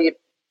complete.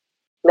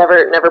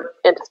 Never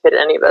anticipated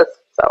any of this.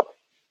 So.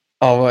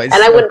 Oh, it's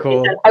and so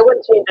I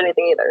wouldn't change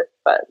anything either.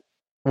 But.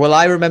 Well,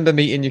 I remember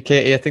meeting you,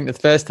 Katie. I think the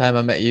first time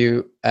I met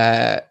you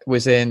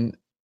was in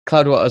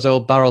Cloudwater's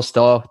old barrel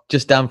store,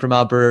 just down from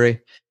our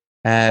brewery.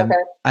 And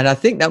I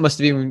think that must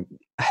have been,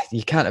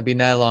 you can't have been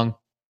there long.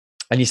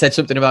 And you said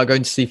something about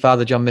going to see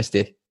Father John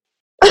Misty.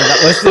 So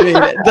that must have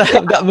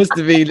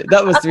been,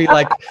 that must have been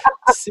like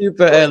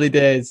super early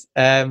days.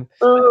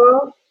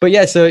 But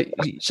yeah, so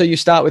you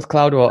start with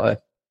Cloudwater.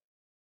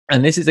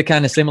 And this is a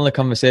kind of similar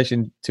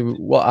conversation to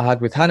what I had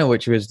with Hannah,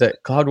 which was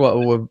that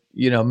Cloudwater were,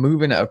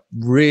 moving at a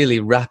really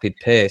rapid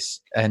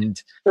pace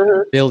and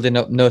building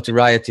up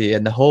notoriety,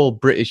 and the whole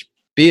British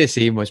beer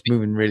scene was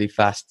moving really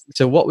fast.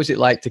 So what was it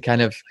like to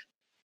kind of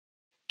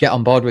get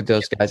on board with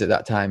those guys at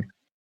that time?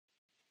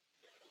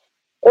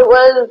 It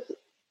was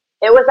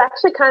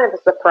actually kind of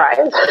a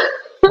surprise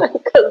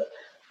because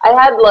I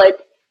had like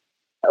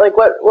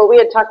what we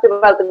had talked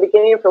about at the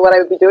beginning for what I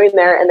would be doing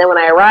there. And then when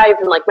I arrived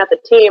and met the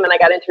team and I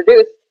got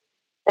introduced,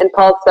 and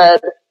Paul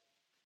said,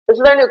 "This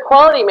is our new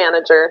quality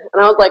manager."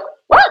 And I was like,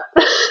 "What?"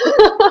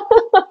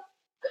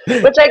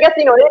 Which I guess,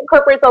 it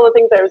incorporates all the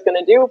things I was going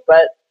to do,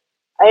 but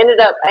I ended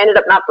up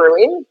not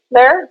brewing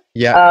there.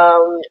 Yeah.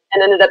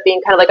 And ended up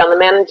being kind of like on the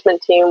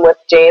management team with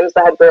James,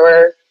 the head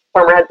brewer,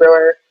 former head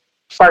brewer,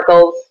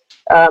 Sparkles,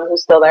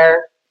 who's still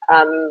there.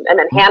 And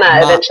then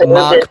Hannah eventually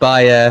moved in.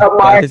 Mark.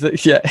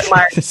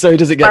 Mark. So he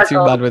doesn't get Sparkles.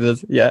 too bad with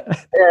us. Yeah.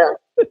 Yeah.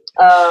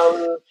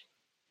 I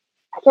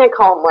can't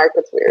call him Mark.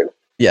 It's weird.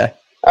 Yeah.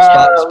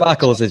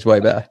 Sparkles is way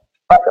better.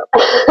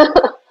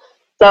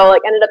 So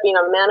ended up being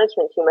on the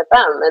management team with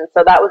them. And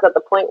so that was at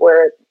the point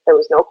where there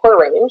was no core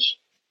range.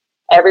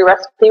 Every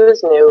recipe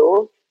was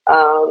new.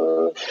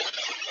 So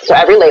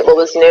every label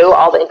was new.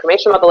 All the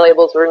information about the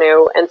labels were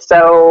new. And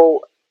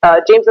so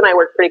James and I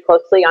worked pretty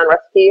closely on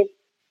recipe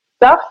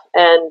stuff.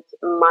 And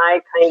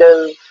my kind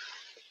of,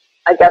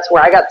 I guess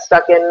where I got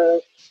stuck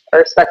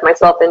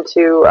myself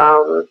into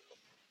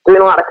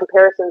doing a lot of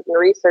comparisons and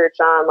research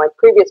on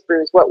previous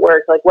brews, what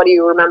worked, what do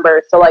you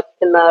remember? So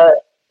in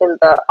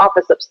the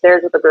office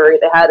upstairs at the brewery,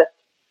 they had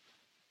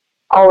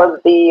all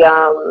of the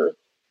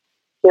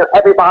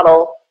every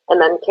bottle and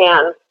then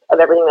can of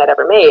everything I'd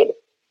ever made.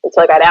 And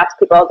so I'd ask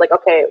people, I was like,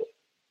 okay,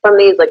 from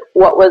these,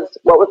 what was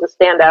the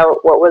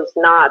standout, what was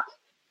not,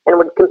 and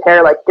would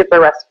compare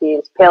different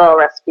recipes, pale ale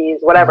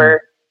recipes,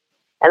 whatever,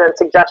 and then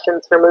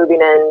suggestions for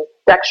moving in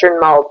dextrin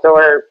malt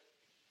or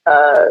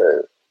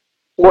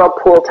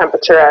whirlpool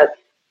temperature at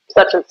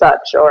such and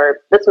such, or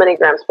this many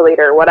grams per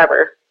liter, or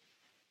whatever.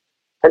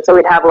 And so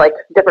we'd have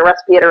different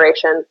recipe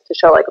iterations to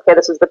show okay,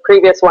 this is the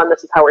previous one,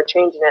 this is how we're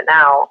changing it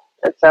now.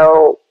 And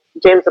so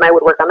James and I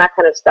would work on that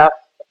kind of stuff.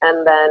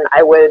 And then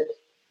I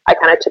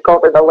kind of took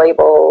over the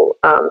label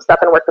stuff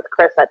and worked with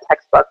Chris at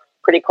Textbook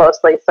pretty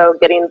closely. So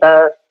getting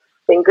the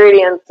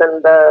ingredients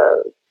and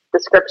the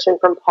description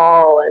from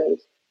Paul and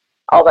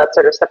all that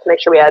sort of stuff to make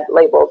sure we had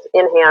labels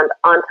in hand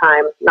on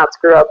time, not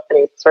screw up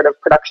any sort of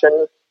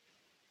production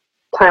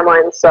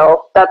timelines.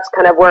 So that's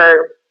kind of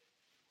where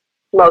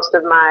most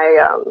of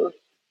my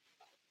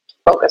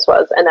focus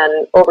was. And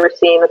then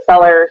overseeing the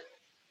cellar,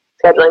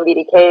 scheduling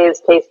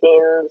BDKs,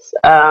 tastings,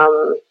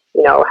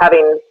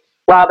 having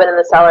Robin in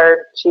the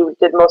cellar. She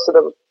did most of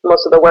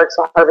the work,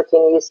 so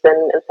harvesting yeast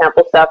and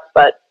sample stuff,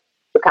 but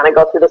we kind of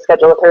go through the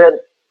schedule with her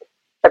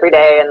every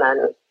day. And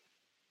then,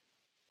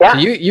 yeah. So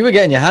you were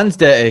getting your hands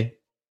dirty.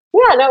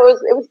 Yeah, no,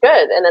 it was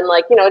good. And then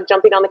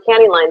jumping on the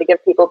canning line to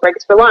give people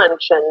breaks for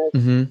lunch and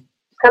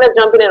kind of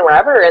jumping in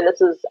wherever. And this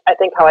is, I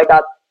think, how I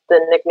got the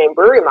nickname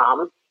Brewery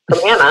Mom from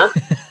Hannah,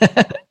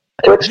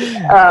 which,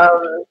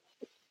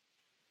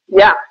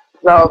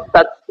 so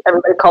that's,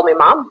 everybody called me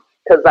Mom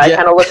because I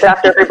kind of looked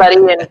after everybody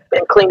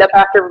and cleaned up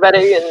after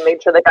everybody and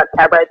made sure they got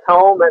cab rides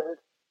home and,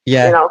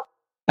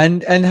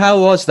 And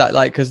how was that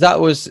like? Because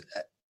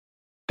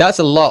that's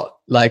a lot.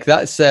 Like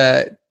that's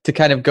to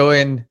kind of go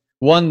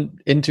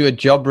into a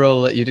job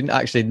role that you didn't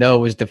actually know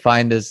was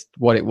defined as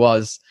what it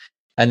was,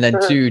 and then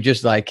two,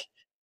 just like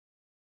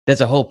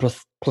there's a whole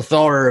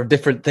plethora of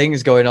different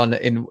things going on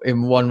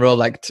in one role.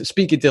 Like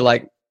speaking to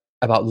like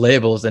about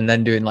labels and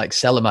then doing like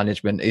seller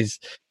management is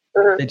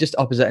they're just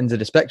opposite ends of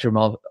the spectrum.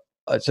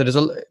 So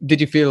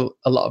did you feel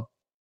a lot of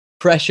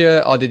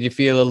pressure, or did you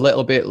feel a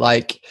little bit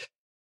like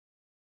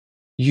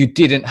you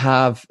didn't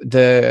have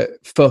the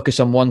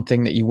focus on one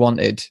thing that you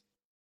wanted?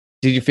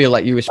 Did you feel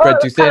like you were spread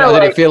too thin, or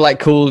did it feel like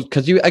cool?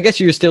 Because I guess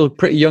you were still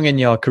pretty young in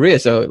your career,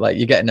 so like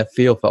you're getting a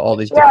feel for all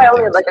these. Yeah, I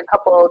only had like a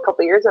couple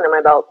years under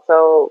my belt,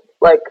 so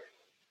like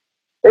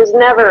there's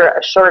never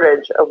a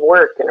shortage of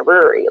work in a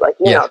brewery. Like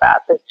you know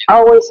that there's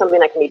always something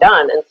that can be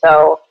done, and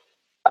so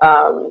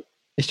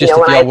it's just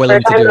if you're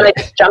willing to do it.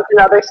 Like jump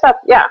into other stuff,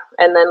 yeah.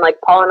 And then like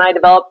Paul and I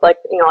developed like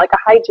like a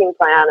hygiene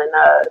plan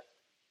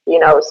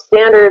and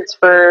standards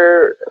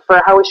for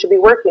how we should be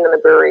working in the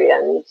brewery,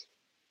 and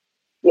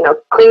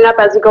cleaning up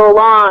as you go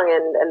along,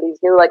 and these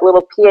new like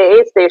little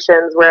PAA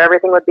stations where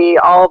everything would be,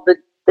 all the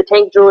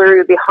tank jewelry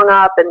would be hung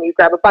up, and you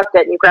grab a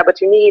bucket and you grab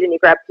what you need and you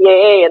grab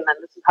PAA, and then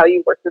this is how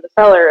you work through the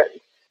cellar. And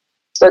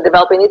so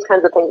developing these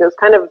kinds of things, it was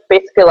kind of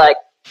basically like,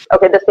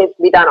 okay, this needs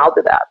to be done, I'll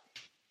do that.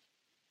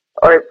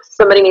 Or if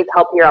somebody needs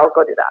help here, I'll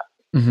go do that.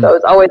 Mm-hmm. So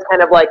it's always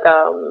kind of like,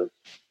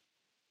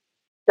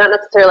 not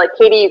necessarily like,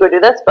 Katie, you go do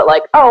this, but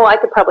like, oh, I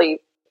could probably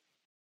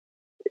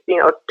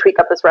tweak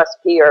up this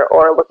recipe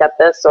or look at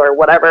this or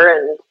whatever,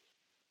 and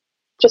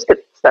just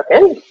get stuck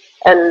in.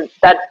 And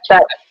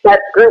that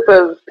group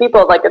of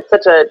people, like it's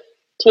such a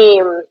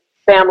team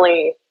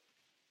family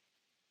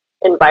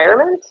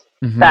environment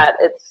that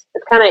it's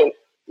kind of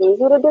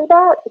easy to do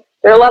that.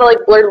 There are a lot of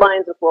like blurred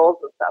lines with roles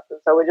and stuff, and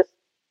so we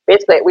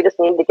just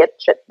need to get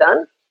shit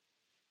done.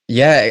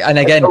 Yeah, and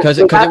again, because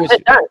it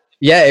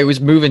was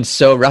moving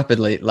so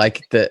rapidly,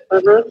 like that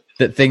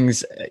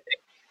things.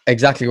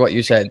 Exactly what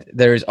you said.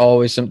 There is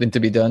always something to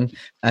be done,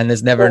 and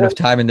there's never enough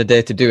time in the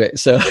day to do it.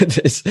 So,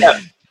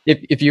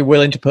 if you're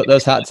willing to put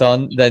those hats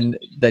on, then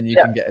you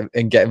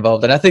can get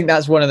involved. And I think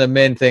that's one of the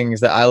main things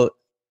that I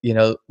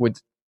would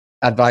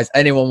advise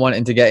anyone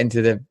wanting to get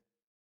into the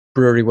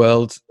brewery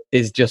world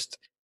is just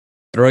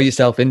throw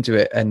yourself into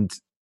it and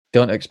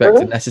don't expect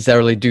to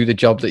necessarily do the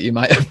job that you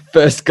might have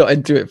first got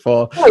into it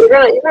for. Oh, you're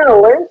gonna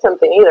learn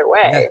something either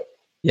way.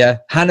 Yeah.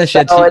 Hannah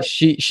said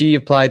she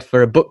applied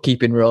for a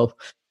bookkeeping role.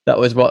 That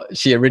was what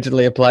she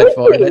originally applied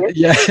for.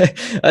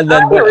 And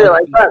then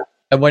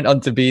went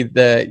on to be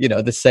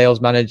the sales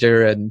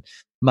manager and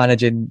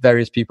managing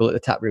various people at the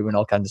tap room and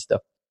all kinds of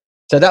stuff.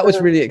 So that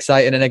was really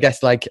exciting. And I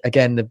guess like,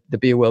 again, the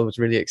beer world was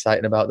really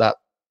exciting about that.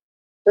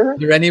 Are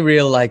there any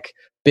real like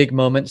big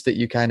moments that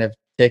you kind of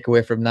take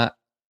away from that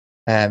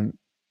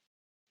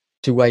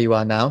to where you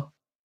are now?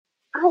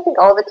 I think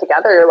all of it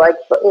together, like,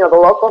 the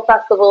local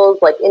festivals,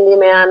 like Indie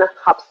Man,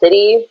 Hop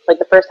City, like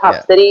the first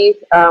Hop City.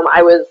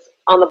 I was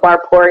on the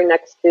bar pouring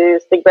next to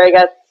Stigberg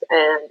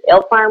and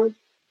Ale Farm.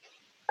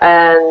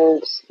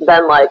 And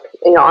then like,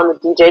 on the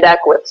DJ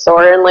deck with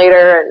Soren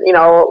later, and,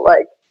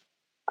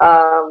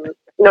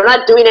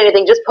 not doing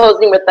anything, just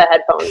posing with the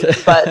headphones.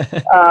 But,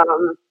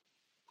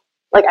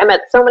 like I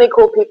met so many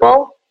cool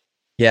people.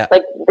 Yeah.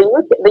 Like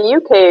the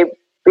UK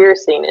beer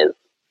scene is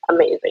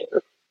amazing.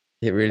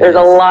 It really there's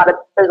a lot of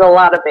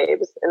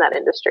babes in that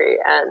industry,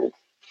 and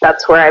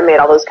that's where I made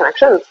all those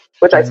connections,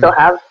 which I still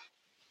have.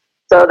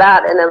 So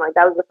that, and then like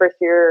that was the first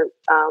year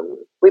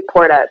we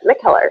poured at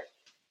Mikkeller,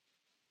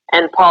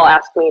 and Paul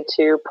asked me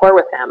to pour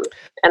with him,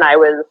 and I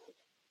was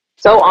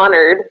so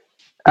honored.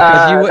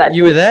 Because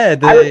you were there.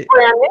 I was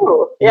brand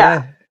new.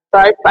 Yeah. So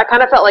I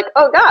kind of felt like,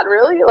 oh God,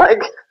 really?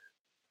 Like,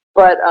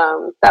 but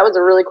that was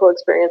a really cool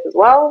experience as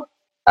well.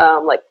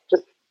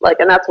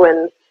 And that's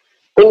when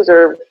things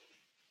are,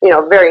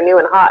 very new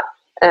and hot.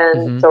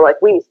 And so like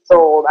we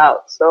sold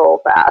out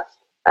so fast,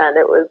 and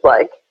it was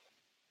like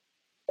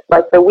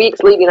the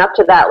weeks leading up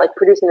to that, like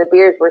producing the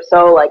beers were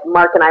so like,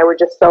 Mark and I were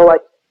just so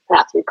like, it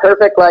has to be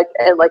perfect. Like,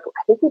 and like,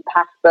 I think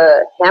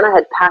Hannah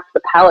had packed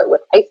the pallet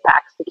with ice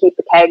packs to keep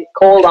the keg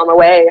cold on the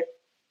way.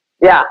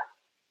 Yeah.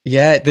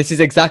 Yeah, this is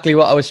exactly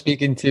what I was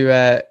speaking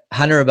to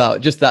Hannah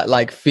about. Just that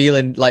like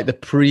feeling like the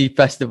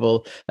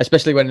pre-festival,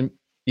 especially when,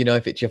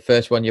 if it's your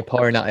first one, you're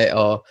pouring at it,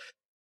 or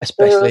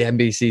especially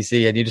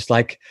MBCC, and you're just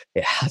like,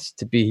 it has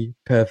to be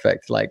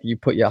perfect. Like you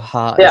put your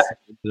heart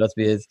into those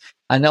beers.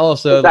 And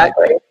also like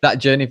that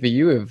journey for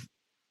you of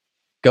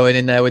going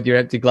in there with your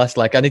empty glass,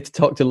 like I need to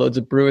talk to loads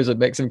of brewers and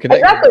make some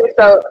connections. Exactly.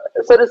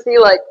 So to see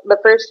like the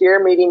first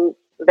year meeting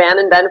Van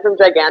and Ben from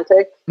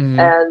Gigantic,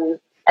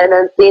 and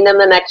then seeing them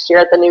the next year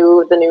at the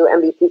new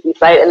MBCC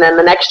site, and then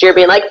the next year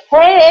being like,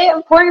 hey,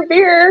 I'm pouring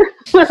beer.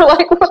 They're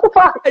like, what the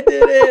fuck? I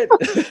did it.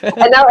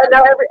 and now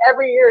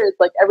every year it's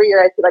like, every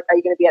year I see like, are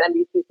you going to be at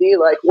MBCC?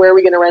 Like, where are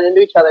we going to run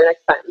into each other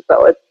next time?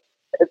 So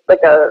it's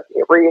like a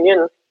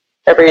reunion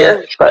every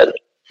year. But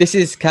this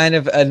is kind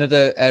of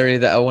another area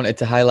that I wanted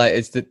to highlight,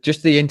 is that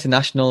just the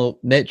international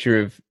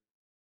nature of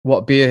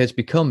what beer has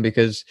become,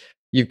 because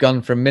you've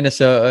gone from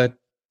Minnesota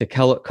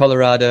to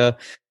Colorado.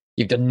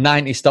 You've done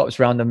 90 stops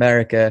around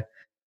America.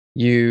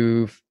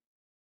 You've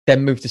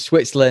then moved to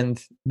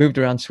Switzerland, moved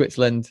around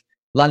Switzerland,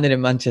 landed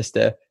in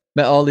Manchester,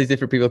 met all these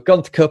different people,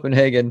 gone to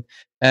Copenhagen.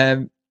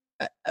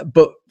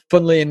 But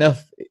funnily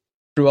enough,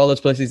 through all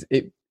those places,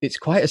 it's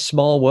quite a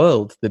small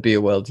world, the beer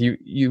world.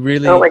 You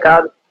really, oh my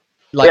God,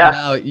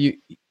 now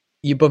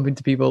you bump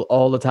into people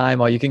all the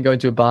time, or you can go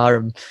into a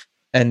bar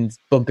and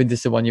bump into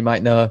someone you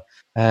might know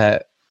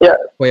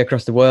way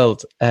across the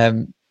world.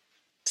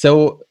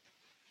 So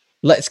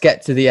let's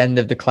get to the end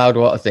of the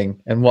Cloudwater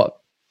thing and what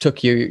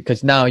took you,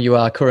 because now you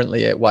are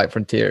currently at White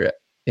Frontier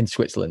in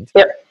Switzerland.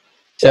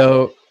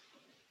 So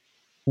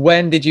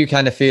when did you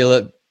kind of feel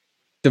that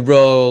the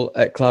role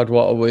at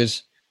Cloudwater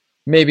was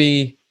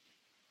maybe,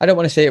 I don't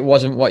want to say it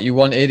wasn't what you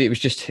wanted, it was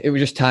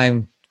just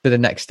time for the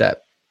next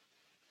step?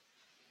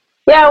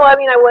 Yeah, well, I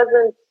mean, I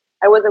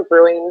wasn't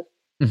brewing.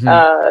 Mm-hmm.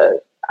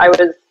 I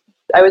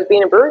was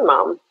being a brewery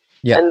mom,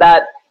 and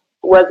that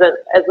wasn't,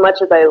 as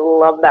much as I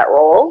loved that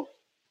role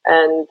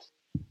and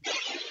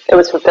it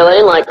was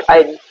fulfilling, like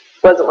I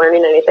wasn't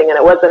learning anything, and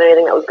it wasn't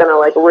anything that was going to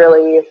like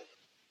really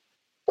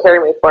carry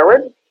me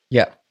forward.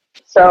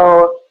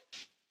 So,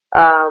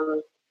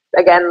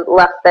 again,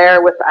 left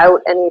there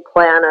without any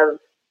plan of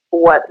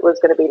what was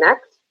going to be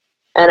next.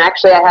 And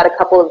actually, I had a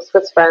couple of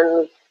Swiss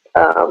friends,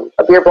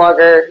 a beer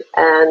blogger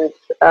and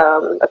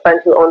a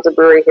friend who owns a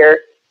brewery here,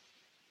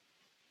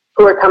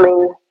 who were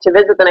coming to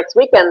visit the next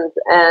weekend.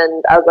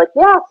 And I was like,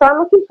 yeah, so I'm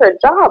looking for a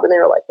job. And they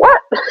were like,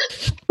 what?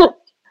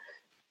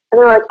 And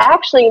they were like,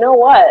 actually, you know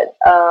what?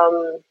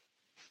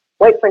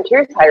 White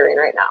Frontier's hiring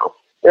right now.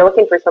 They're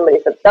looking for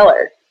somebody for the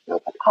cellar. And I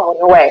was like, oh,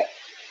 no way.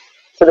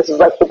 So this was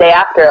like the day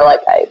after, like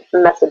I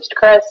messaged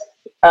Chris,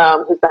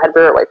 who's the head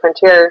brewer at White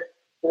Frontier.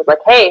 He was like,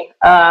 hey,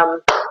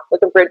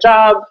 looking for a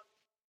job.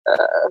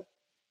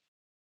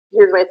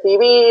 Here's my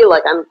CV.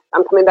 Like I'm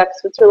coming back to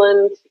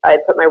Switzerland. I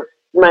had put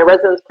my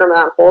residence permit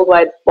on hold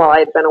while I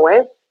had been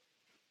away,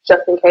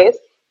 just in case.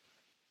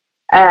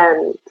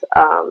 And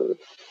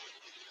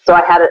so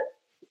I had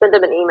sent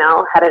him an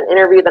email, had an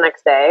interview the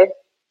next day,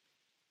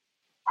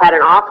 had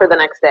an offer the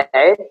next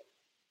day.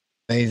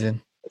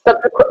 Amazing.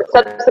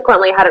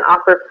 Subsequently had an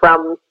offer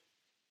from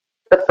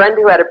the friend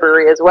who had a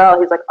brewery as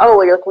well. He's like, oh,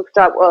 well, you're looking for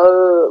a job.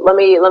 Well, let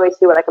me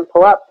see what I can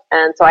pull up.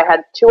 And so I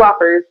had 2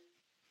 offers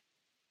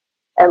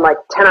and like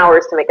 10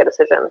 hours to make a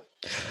decision.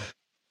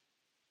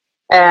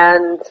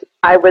 And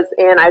I was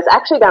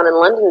actually down in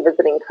London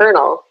visiting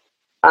Colonel,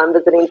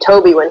 visiting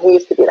Toby when he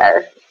used to be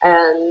there.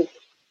 And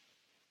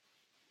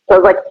so I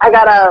was like,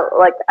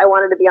 I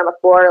wanted to be on the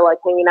floor, like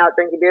hanging out,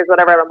 drinking beers,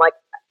 whatever. And I'm like,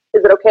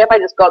 is it okay if I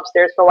just go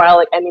upstairs for a while?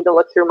 Like, I need to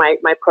look through my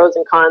pros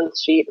and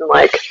cons sheet and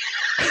like,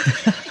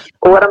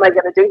 what am I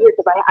going to do here?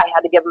 Because I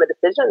had to give him a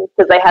decision,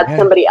 because I had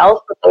somebody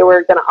else that they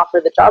were going to offer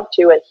the job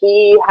to, and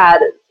he had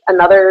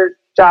another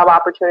job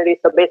opportunity.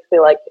 So basically,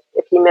 like,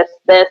 if he missed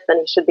this, then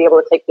he should be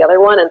able to take the other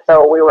one. And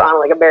so we were on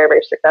like a very,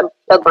 very strict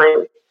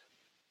deadline.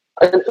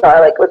 And so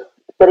I like was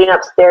sitting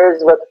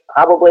upstairs with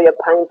probably a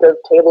pint of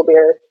table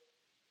beer,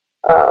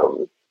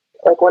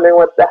 like wondering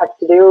what the heck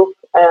to do.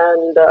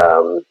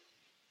 And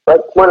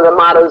like one of the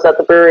mottos at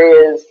the brewery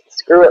is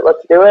 "Screw it,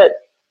 let's do it."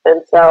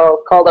 And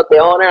so called up the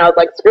owner. I was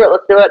like, "Screw it,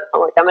 let's do it."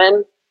 I'm like, "I'm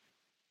in,"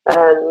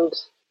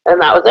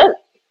 and that was it.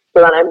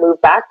 So then I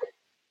moved back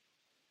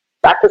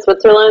to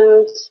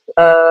Switzerland,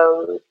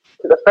 to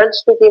the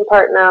French-speaking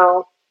part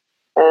now,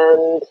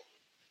 and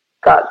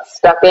got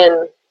stuck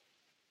in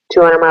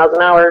 200 miles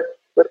an hour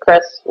with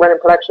Chris running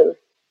production.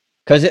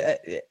 Because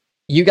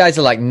you guys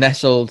are like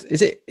nestled.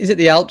 Is it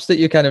the Alps that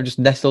you're kind of just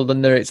nestled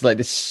under? It's like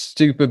this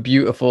super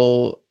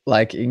beautiful,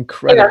 like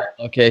incredible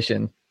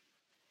location.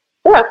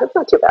 Yeah, it's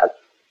not too bad.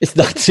 It's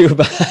not too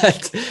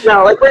bad.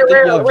 No, like your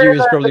view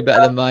is probably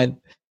better than mine.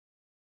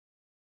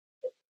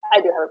 I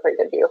do have a pretty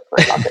good view from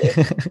my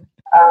balcony.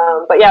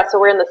 But yeah, so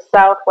we're in the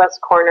southwest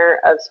corner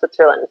of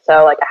Switzerland.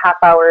 So like a half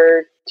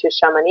hour to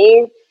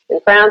Chamonix in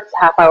France,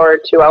 half hour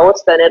to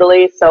Aosta in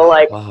Italy. So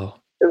like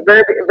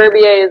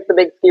Verbier is the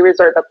big ski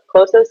resort that's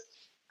closest.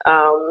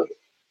 And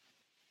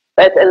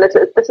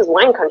this is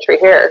wine country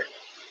here.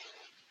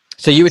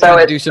 So you were trying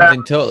to do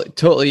something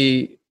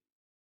totally.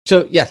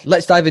 So yeah,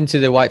 let's dive into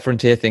the White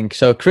Frontier thing.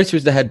 So Chris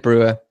was the head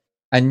brewer,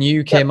 and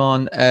you came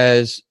on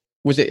as,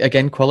 was it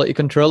again quality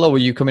control, or were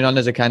you coming on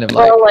as a kind of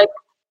like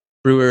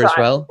brewer as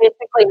well?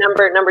 Basically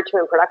number 2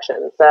 in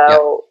production.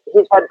 So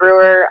he's head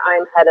brewer,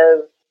 I'm head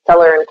of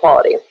cellar and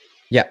quality.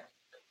 Yeah.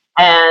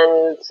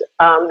 And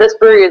this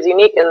brewery is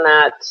unique in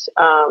that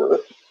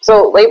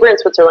so labor in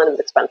Switzerland is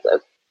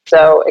expensive.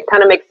 So it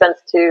kind of makes sense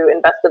to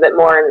invest a bit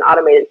more in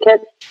automated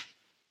kits.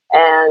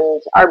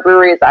 And our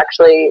brewery is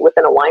actually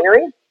within a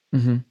winery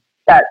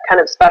that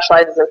kind of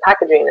specializes in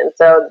packaging. And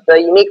so the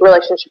unique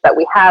relationship that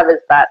we have is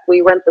that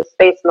we rent the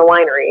space in the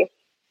winery.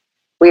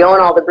 We own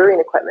all the brewing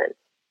equipment,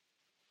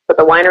 but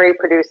the winery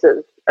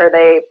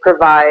they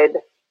provide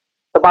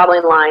the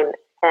bottling line,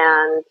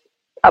 and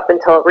up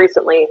until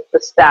recently, the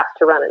staff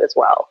to run it as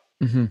well.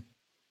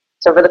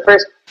 So for the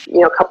first,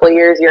 couple of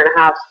year and a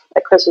half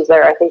that Chris was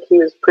there, I think he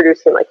was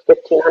producing like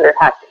 1,500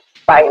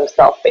 hectoliters by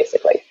himself,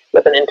 basically.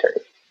 with an intern.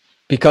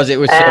 Because it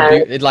was so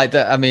beautiful. Like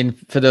that. I mean,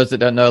 for those that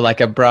don't know,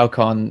 like a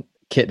Braucon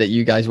kit that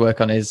you guys work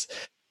on is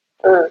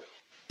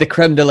the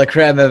creme de la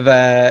creme of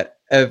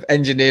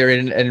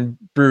engineering and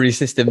brewery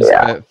systems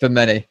for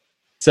many.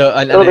 So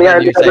it'll be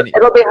hard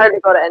to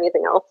go to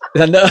anything else.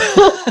 I know.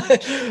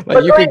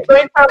 Well, you can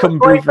come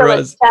brew for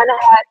us.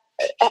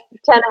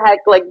 10 heck,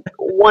 like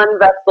one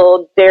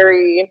vessel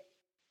dairy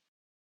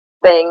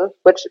thing,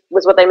 which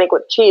was what they make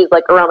with cheese,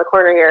 like around the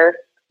corner here,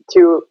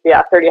 to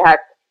 30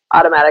 heck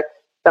automatic,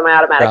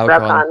 semi-automatic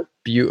Braucon.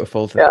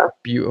 Beautiful,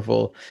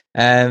 beautiful.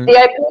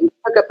 CIP,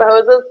 hook up the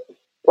hoses,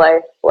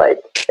 like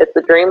it's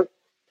a dream.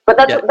 But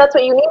that's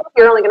what you need if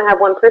you're only going to have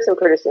one person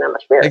producing that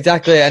much beer.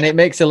 Exactly, and it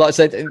makes a lot of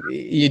sense.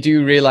 You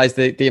do realize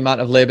the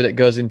amount of labor that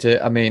goes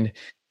into, I mean,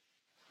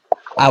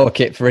 our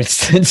kit, for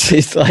instance,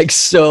 is like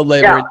so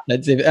labor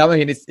intensive. I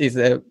mean, it's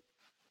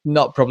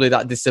not probably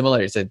that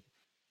dissimilar. It's a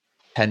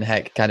 10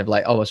 heck kind of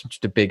like almost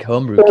just a big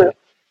homebrew kit.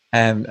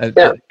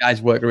 The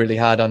guys work really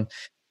hard on.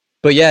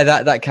 But yeah,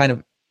 that kind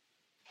of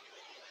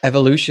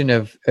evolution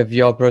of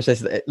your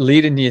process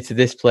leading you to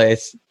this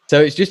place.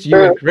 So it's just you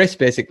and Chris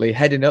basically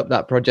heading up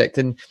that project.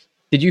 And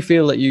did you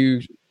feel that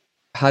you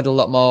had a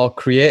lot more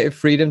creative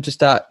freedom to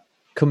start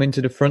coming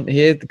to the front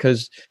here?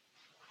 Because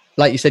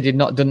like you said, you'd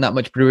not done that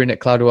much brewing at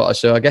Cloudwater.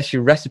 So I guess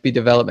your recipe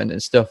development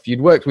and stuff,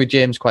 you'd worked with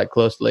James quite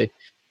closely,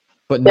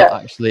 but not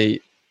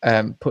actually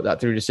put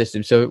that through the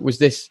system. So was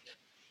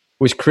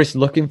Chris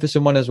looking for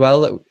someone as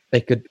well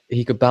that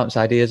he could bounce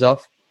ideas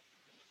off?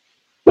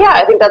 Yeah,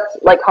 I think that's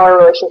like how our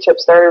relationship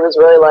started, was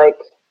really like,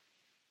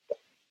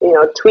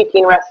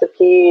 tweaking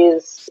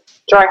recipes,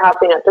 dry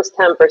hopping at this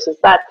temp versus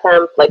that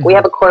temp. Like we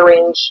have a core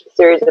range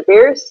series of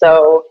beers,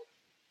 so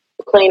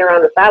playing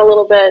around with that a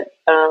little bit.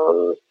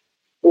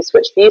 We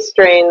switched yeast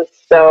strains,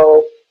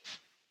 so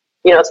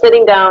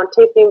sitting down,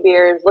 tasting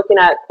beers, looking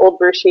at old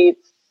brew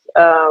sheets.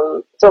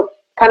 So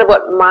kind of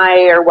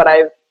what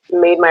I've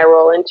made my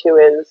role into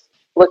is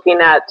looking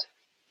at,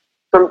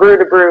 from brew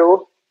to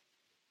brew,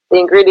 the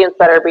ingredients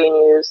that are being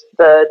used,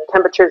 the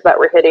temperatures that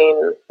we're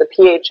hitting, the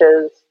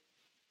pHs,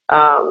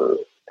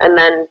 and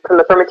then from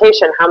the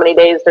fermentation, how many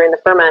days during the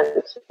ferment,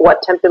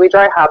 what temp did we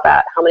dry hop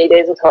at, how many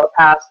days until it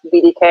passed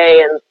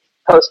BDK and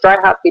post dry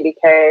hop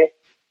BDK,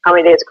 how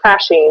many days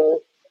crashing,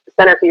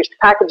 centrifuge to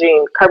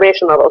packaging,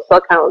 carbonation levels,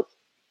 cell counts,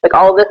 like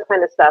all of this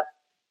kind of stuff,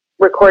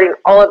 recording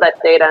all of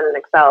that data in an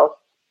Excel,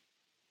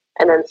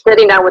 and then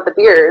sitting down with the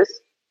beers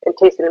and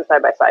tasting them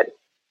side by side.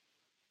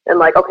 And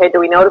like, okay, do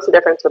we notice a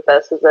difference with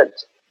this? Is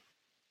it,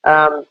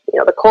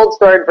 the cold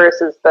stored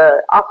versus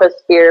the office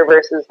beer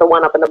versus the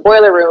one up in the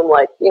boiler room?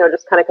 Like,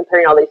 just kind of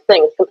comparing all these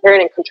things,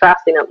 comparing and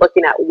contrasting and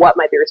looking at what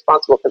might be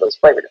responsible for those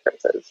flavor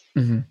differences.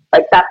 Mm-hmm.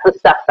 Like that's the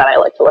stuff that I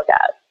like to look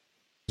at.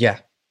 Yeah.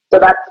 So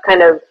that's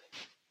kind of,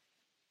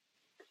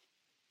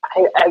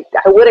 I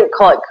wouldn't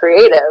call it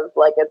creative.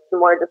 Like it's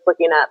more just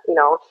looking at,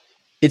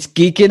 it's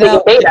geeking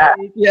out. Data.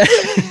 Yeah.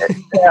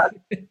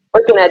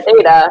 Looking at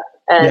data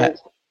and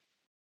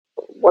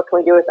what can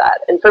we do with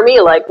that? And for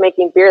me, like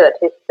making beer that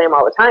tastes the same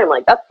all the time,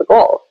 like that's the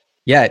goal.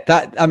 Yeah.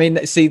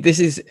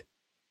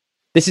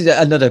 This is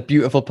another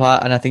beautiful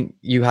part. And I think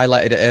you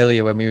highlighted it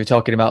earlier when we were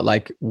talking about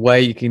like where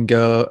you can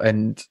go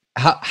and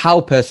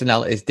how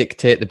personalities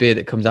dictate the beer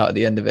that comes out at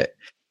the end of it.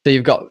 So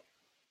you've got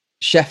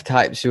chef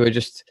types who are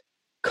just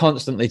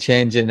constantly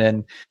changing,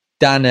 and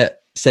Dan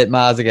at St.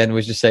 Mars again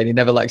was just saying he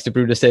never likes to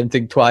brew the same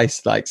thing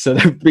twice. Like, so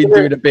they've been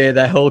doing a beer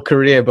their whole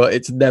career, but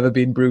it's never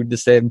been brewed the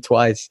same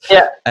twice.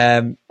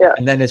 And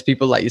then there's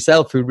people like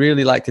yourself who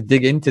really like to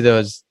dig into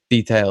those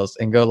details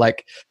and go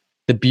like,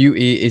 the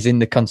beauty is in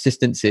the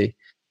consistency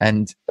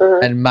and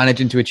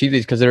managing to achieve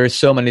these, because there are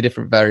so many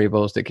different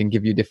variables that can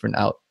give you different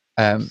out.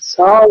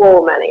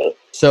 So many.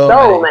 So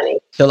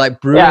like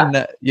brewing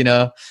that,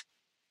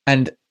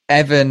 and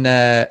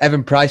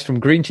Evan Price from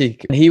Green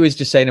Cheek, and he was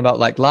just saying about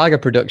like lager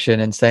production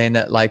and saying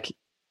that like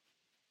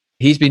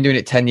he's been doing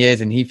it 10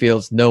 years and he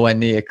feels nowhere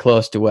near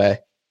close to where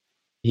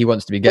he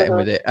wants to be getting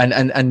with it,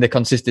 and the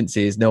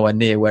consistency is nowhere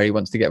near where he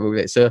wants to get with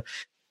it. So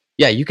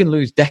yeah, you can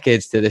lose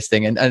decades to this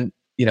thing, and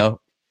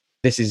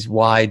this is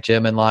why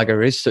German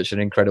lager is such an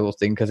incredible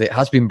thing, because it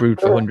has been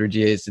brewed for 100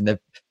 years and they've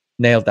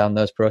nailed down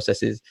those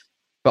processes.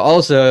 But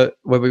also,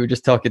 when we were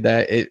just talking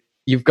there,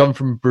 you've gone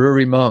from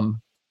brewery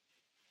mum,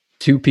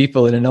 2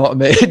 people in an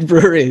automated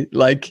brewery.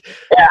 Like,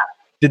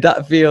 did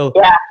that feel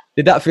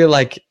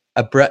like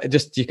a breath?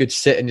 Just you could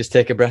sit and just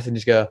take a breath and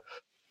just go,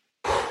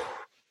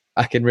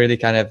 I can really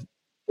kind of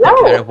take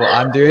care of what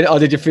I'm doing. Or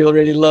did you feel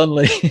really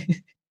lonely?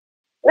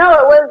 No,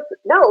 it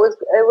was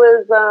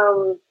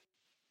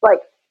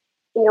like,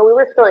 we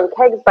were filling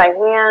kegs by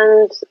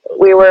hand.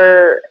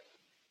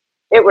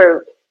 It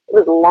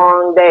was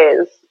long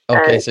days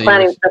and so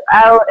planning stuff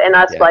out, and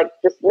us like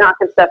just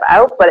knocking stuff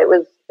out. But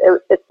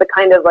it's the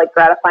kind of like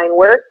gratifying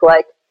work.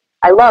 Like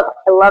I love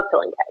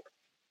filling kegs.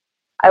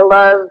 I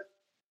love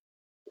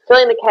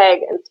filling the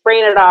keg and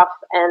spraying it off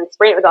and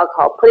spraying it with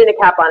alcohol, putting a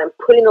cap on and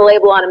putting the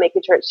label on and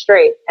making sure it's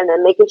straight, and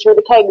then making sure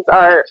the kegs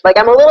are like,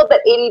 I'm a little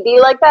bit ADD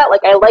like that.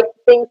 Like I like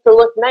things to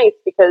look nice,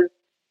 because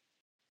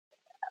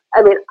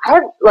I mean, I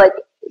have like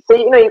So,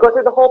 you go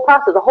through the whole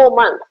process, the whole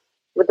month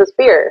with this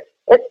beer.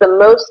 It's the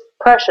most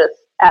precious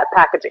at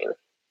packaging.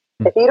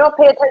 If you don't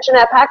pay attention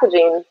at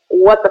packaging,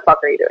 what the fuck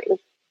are you doing?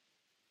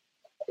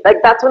 Like,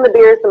 that's when the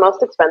beer is the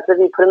most expensive.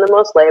 You put in the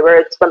most labor.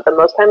 It's spent the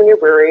most time in your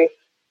brewery.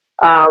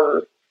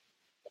 And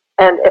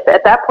if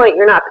at that point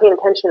you're not paying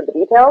attention to the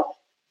details,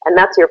 and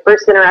that's your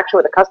first interaction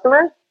with a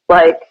customer,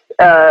 like,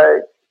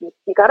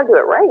 you got to do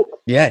it right.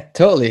 Yeah,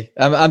 totally.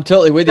 I'm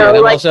totally with you. And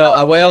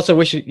I also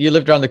wish you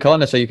lived around the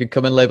corner so you could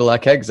come and label our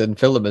kegs and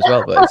fill them as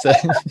well. But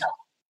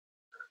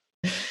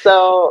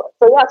so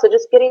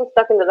just getting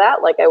stuck into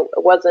that, like, I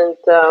wasn't,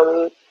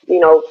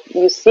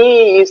 you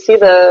see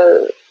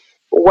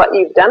what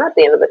you've done at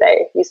the end of the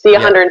day. You see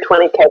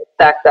 120 kegs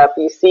stacked up.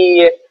 You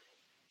see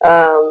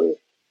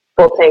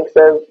full tanks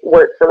of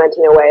wort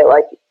fermenting away.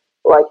 Like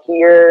when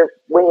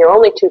you're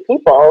only two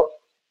people,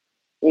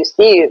 you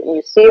see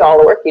all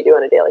the work you do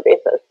on a daily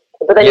basis.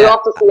 But then you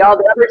also see all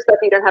the other stuff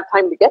you don't have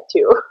time to get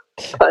to.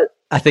 But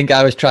I think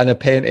I was trying to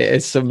paint it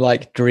as some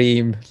like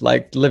dream,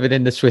 like living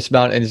in the Swiss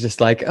mountains,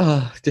 just like,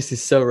 oh, this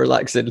is so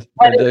relaxing.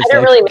 I didn't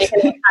really make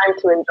any time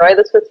to enjoy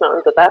the Swiss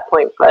mountains at that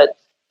point, but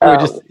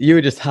you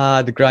were just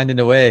hard grinding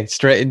away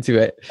straight into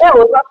it. Yeah,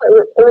 it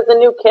was a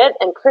new kit,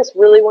 and Chris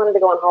really wanted to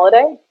go on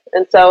holiday,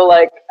 and so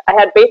like I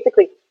had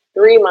basically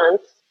 3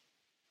 months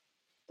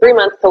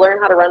to learn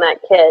how to run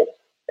that kit,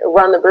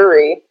 run the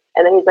brewery.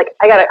 And then he's like,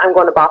 I'm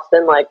going to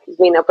Boston, like,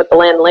 meeting up with the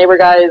land and labor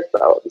guys,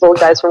 those old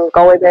guys from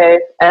Galway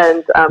Bay.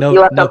 And he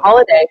left on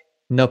holiday.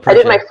 No pressure.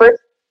 I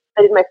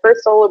did my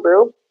first solo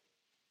brew,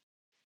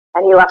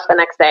 and he left the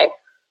next day.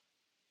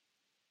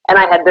 And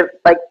I had to,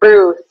 like,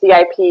 brew,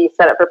 CIP,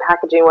 set up for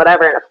packaging,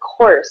 whatever. And of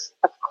course,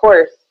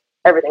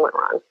 everything went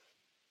wrong.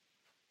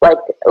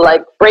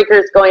 Like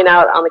breakers going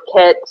out on the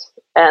kit,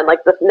 and,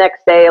 like, the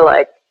next day,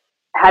 like,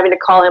 having to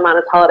call him on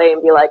his holiday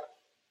and be like,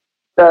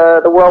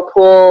 the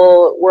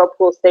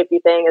whirlpool safety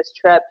thing is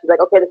tripped. He's like,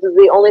 okay, this is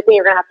the only thing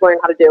you're going to have to learn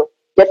how to do.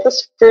 Get the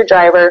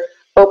screwdriver,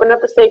 open up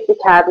the safety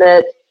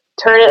cabinet,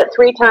 turn it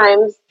 3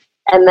 times,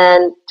 and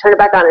then turn it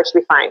back on. It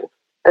should be fine.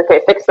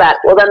 Okay, fix that.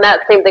 Well, then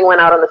that same thing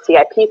went out on the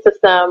CIP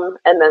system,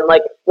 and then,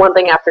 like, one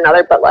thing after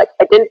another. But, like,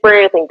 I didn't burn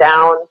anything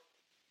down,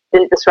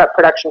 didn't disrupt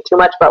production too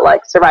much, but,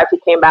 like, survived. He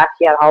came back.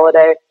 He had a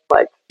holiday.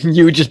 Like,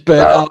 you were just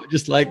burnt out,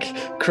 just, like,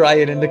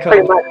 crying in the car.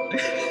 Pretty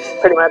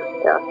much,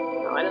 yeah.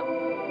 No, I know.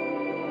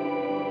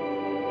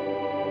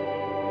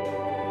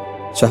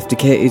 So after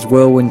Katie's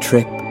whirlwind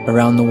trip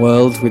around the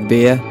world with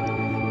beer,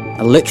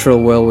 a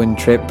literal whirlwind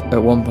trip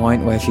at one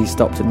point where she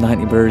stopped at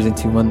 90 breweries in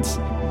 2 months,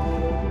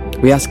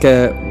 we ask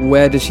her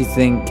where does she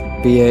think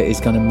beer is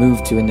going to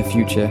move to in the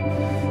future,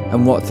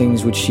 and what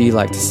things would she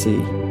like to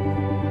see.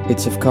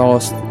 It's of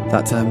course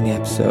that time in the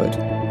episode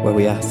where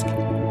we ask,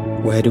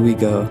 where do we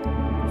go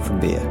from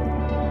beer?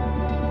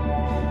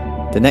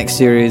 The next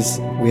series,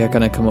 we are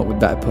going to come up with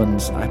better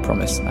puns, I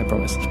promise.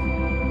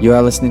 You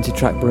are listening to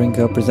Track Brewing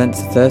Co.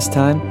 presents Thirst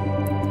Time,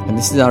 and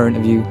this is our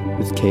interview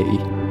with Katie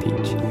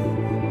Peach.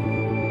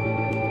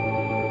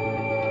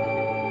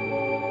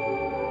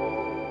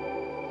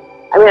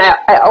 I mean,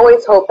 I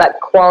always hope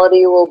that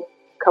quality will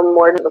come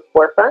more to the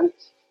forefront.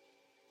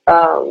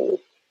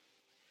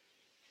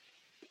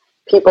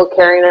 People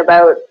caring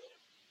about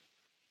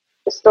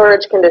the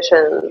storage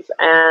conditions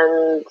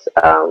and,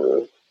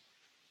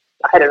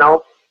 I don't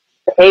know,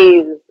 the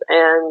haze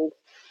and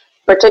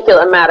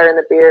particulate matter in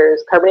the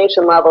beers,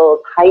 carbonation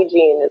levels,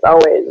 hygiene is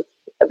always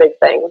a big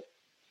thing.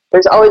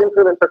 There's always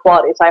improvement for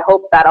quality, so I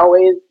hope that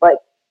always, like,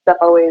 stuff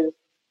always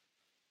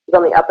is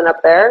on the up and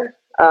up there.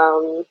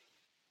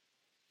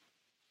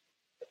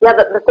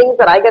 The things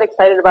that I get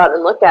excited about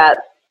and look at,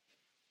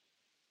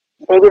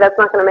 maybe that's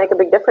not going to make a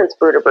big difference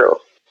brew to brew.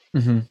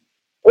 Mm-hmm.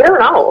 You don't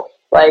know.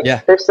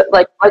 There's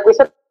like we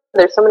said,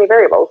 there's so many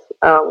variables.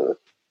 I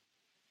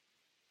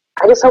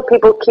just hope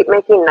people keep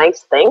making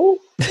nice things,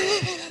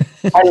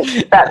 and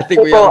that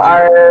people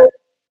are,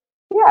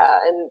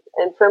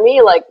 and for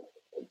me, like,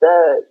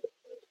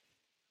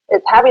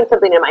 it's having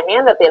something in my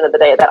hand at the end of the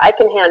day that I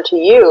can hand to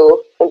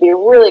you and be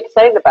really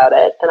excited about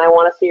it, and I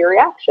want to see your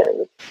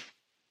reaction.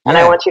 And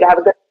I want you to have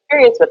a good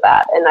experience with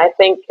that. And I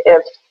think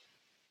if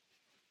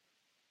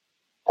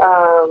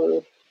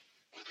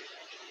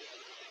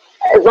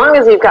as long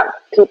as you've got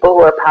people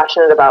who are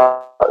passionate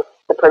about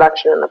the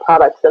production and the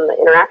products and the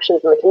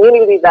interactions and the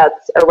community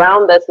that's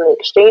around this and the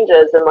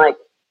exchanges, and, like,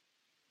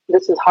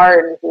 this is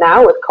hard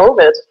now with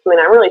COVID. I mean,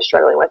 I'm really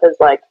struggling with is,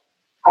 like,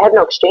 I have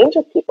no exchange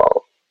with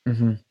people.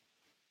 Mm-hmm.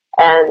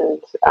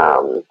 And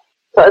so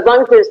as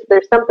long as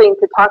there's something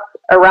to talk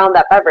around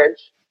that beverage,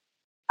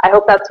 I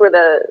hope that's where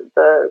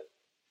the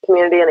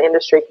community and the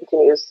industry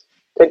continues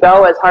to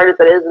go, as hard as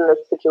it is in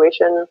this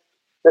situation,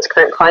 this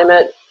current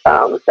climate,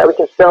 that we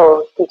can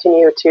still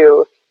continue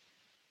to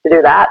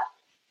do that.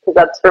 Because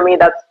that's, for me,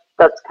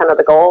 that's kind of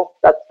the goal.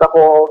 That's the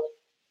whole.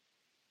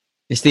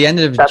 It's the end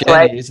of the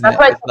journey, isn't it?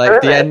 It's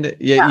like the end.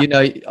 You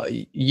know,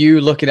 you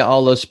looking at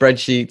all those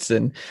spreadsheets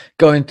and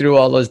going through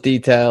all those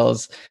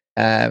details.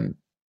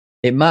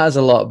 It matters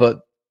a lot,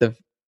 but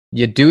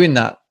you're doing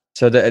that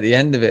so that at the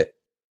end of it,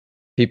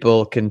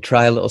 people can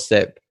try a little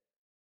sip,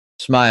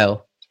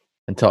 smile,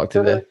 and talk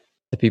to the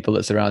people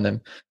that surround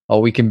them.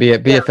 Or we can be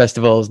at beer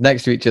festivals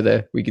next to each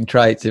other. We can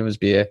try each other's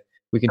beer.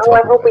 We can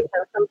talk. I hope we can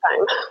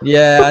sometime.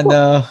 Yeah,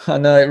 I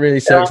know. It really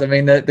sucks. I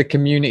mean, the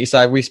community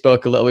side, we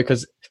spoke a little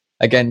because,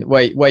 again,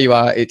 where you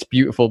are, it's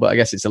beautiful, but I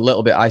guess it's a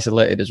little bit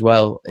isolated as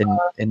well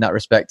in that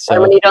respect. So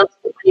and when you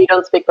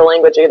don't speak the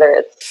language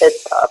either,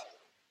 it's tough.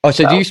 Oh,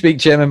 so do you speak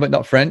German but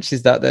not French?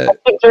 Is that the? I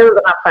speak German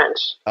but not French.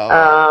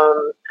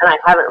 Oh. And I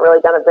haven't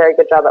really done a very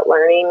good job at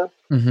learning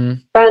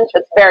French.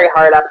 It's very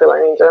hard after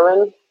learning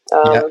German.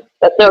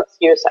 That's no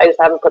excuse. I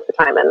just haven't put the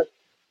time in.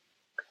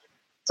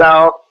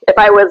 So if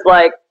I was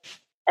like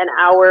an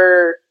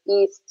hour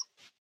east,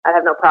 I'd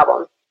have no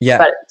problem. Yeah.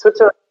 But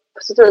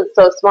Switzerland's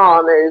so small,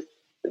 and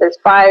there's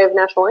 5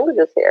 national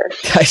languages here.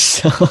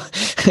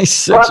 It's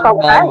such a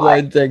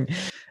mind-blowing thing.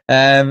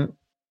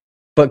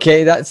 But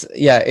Kay,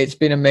 it's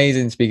been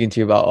amazing speaking to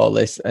you about all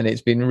this, and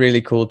it's been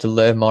really cool to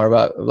learn more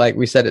about, like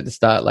we said at the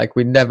start, like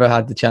we never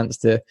had the chance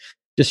to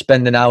just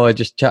spend an hour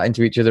just chatting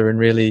to each other and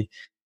really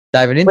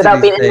diving into without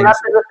these being things.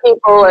 Interrupted with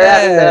people or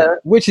having to,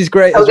 which is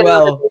great as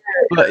well.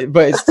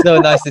 But it's so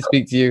nice to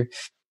speak to you.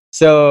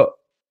 So,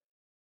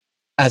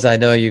 as I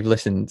know you've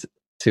listened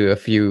to a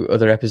few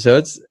other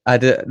episodes, I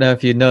don't know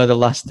if you know the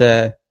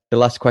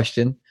last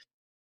question,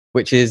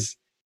 which is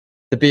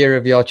the beer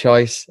of your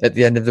choice at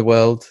the end of the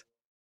world.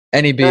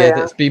 Any beer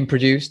that's been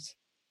produced,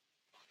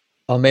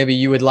 or maybe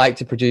you would like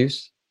to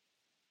produce.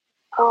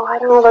 Oh, I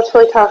don't know. That's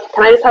really tough.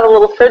 Can I just have a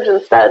little fridge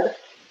instead?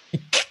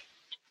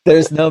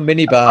 There's no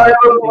minibar.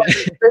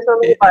 There's no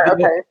minibar.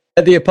 Okay.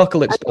 At the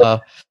Apocalypse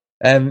Bar.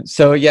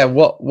 So yeah,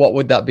 what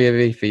would that beer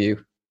be for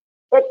you?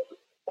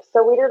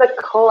 So we did a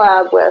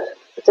collab with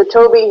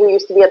Toby, who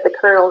used to be at the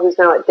Colonel, who's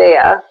now at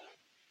Dea.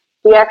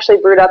 He actually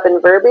brewed up in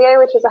Verbier,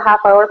 which is a half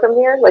hour from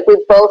here. Like,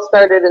 we both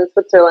started in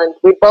Switzerland.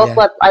 We both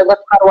left. I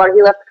left Cloudwater,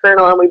 he left the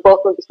Colonel, and we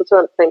both went to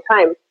Switzerland at the same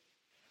time.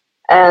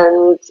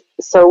 And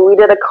so we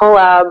did a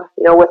collab,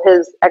 with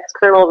his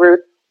ex-Colonel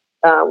Ruth.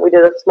 We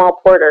did a small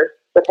porter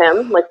with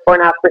him, like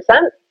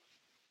 4.5%.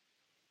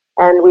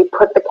 And we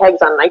put the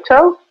kegs on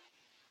nitro.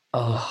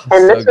 Oh,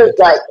 and this was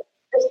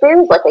this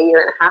beer is like a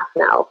year and a half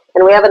now.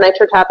 And we have a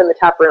nitro tap in the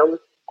tap room,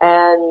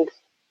 and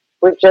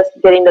we're just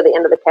getting to the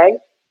end of the keg.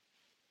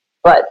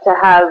 But to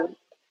have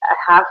a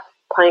half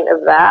pint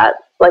of that,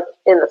 like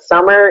in the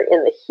summer,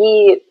 in the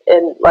heat,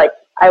 and like,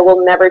 I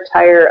will never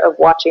tire of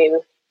watching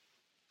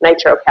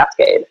nitro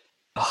cascade.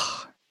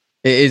 Oh,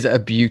 it is a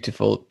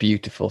beautiful,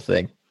 beautiful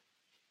thing.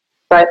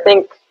 So I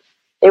think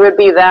it would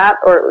be that,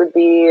 or it would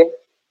be,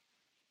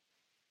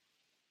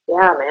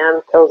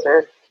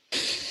 Pilsner.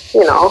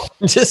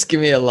 Just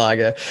give me a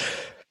lager.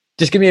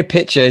 Just give me a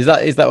picture. Is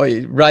that what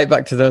you, right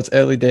back to those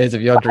early days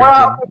of your drinking?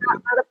 Well,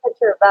 not a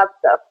picture of that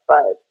stuff,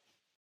 but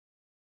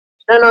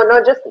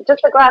no, just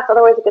a glass.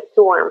 Otherwise, it gets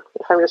too warm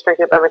if I'm just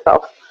drinking it by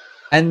myself.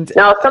 And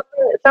no,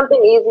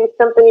 something easy,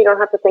 something you don't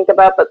have to think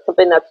about, but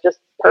something that's just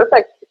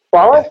perfect,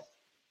 flawless.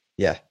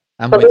 Yeah,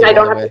 something I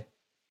don't have to.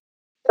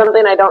 I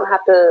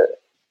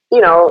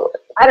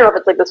don't know if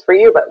it's like this for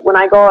you, but when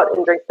I go out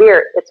and drink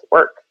beer, it's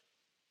work.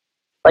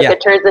 Like,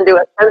 it turns into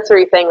a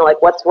sensory thing, like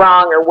what's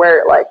wrong or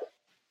where, like,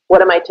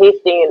 what am I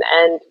tasting?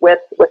 And with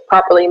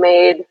properly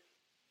made,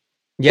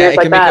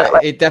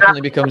 it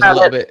definitely becomes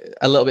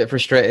a little bit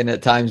frustrating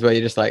at times, where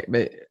you're just like,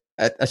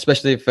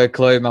 especially for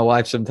Chloe, my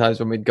wife, sometimes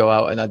when we'd go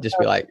out and I'd just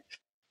be like,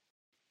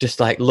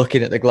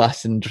 looking at the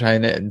glass and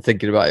trying it and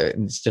thinking about it,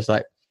 and it's just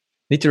like,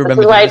 need to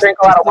remember. This is why I drink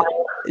a lot of wine.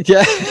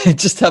 Yeah,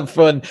 just have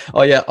fun.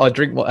 Or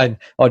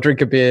drink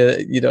a beer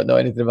that you don't know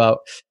anything about.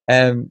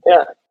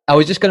 I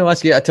was just going to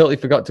ask you, I totally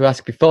forgot to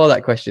ask before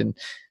that question.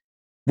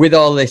 With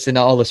all this and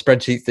all the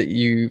spreadsheets that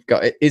you've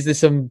got, is there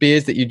some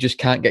beers that you just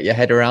can't get your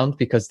head around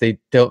because they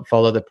don't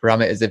follow the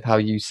parameters of how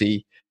you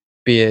see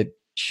beer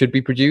should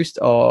be produced?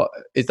 Or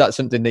is that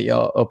something that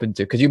you're open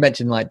to? Because you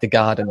mentioned like the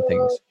garden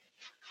things.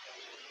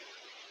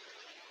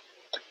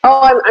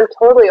 Oh, I'm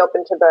totally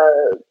open to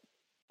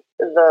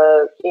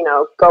the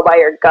go by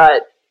your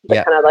gut,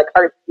 kind of like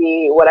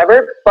artsy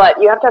whatever.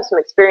 But you have to have some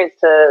experience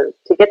to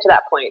get to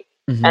that point.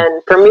 Mm-hmm.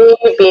 And for me,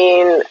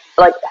 being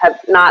like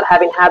not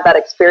having had that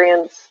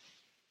experience,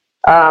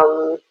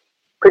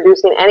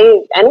 producing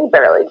any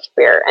barrel aged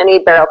beer, any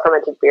barrel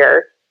fermented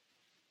beer,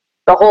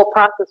 the whole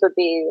process would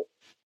be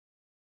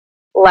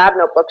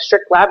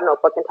strict lab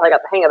notebook until I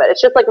got the hang of it.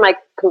 It's just like my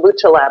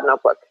kombucha lab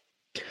notebook.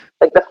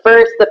 Like the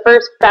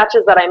first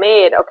batches that I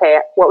made, okay,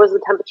 what was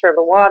the temperature of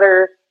the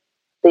water,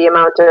 the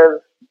amount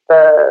of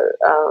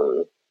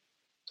the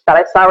that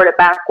I soured it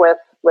back with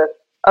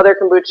other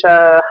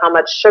kombucha, how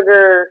much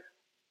sugar,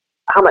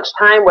 how much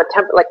time, what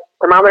like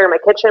thermometer in my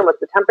kitchen, what's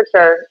the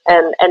temperature,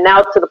 and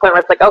now it's to the point where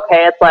it's like,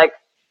 okay, it's like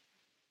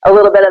a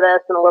little bit of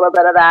this and a little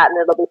bit of that, and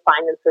it'll be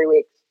fine in 3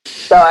 weeks.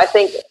 So I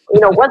think,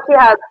 once you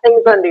have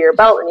things under your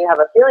belt and you have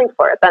a feeling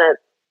for it, then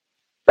it's,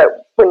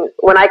 but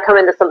when I come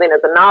into something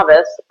as a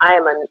novice,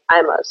 I'm a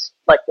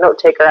like note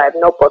taker. I have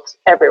notebooks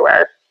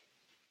everywhere.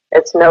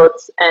 It's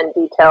notes and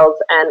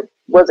details, and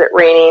was it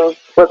raining?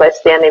 Was I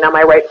standing on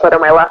my right foot or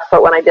my left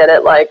foot when I did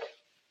it? Like,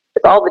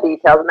 it's all the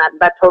details, and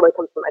that totally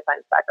comes from my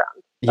science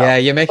background. So, yeah,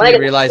 you're making me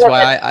realize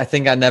why I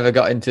think I never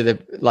got into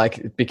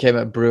became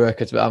a brewer,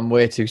 because I'm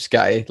way too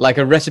scatty. Like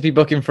a recipe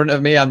book in front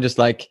of me, I'm just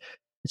like,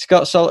 it's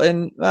got salt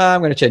in, I'm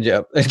going to change it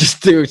up and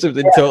just do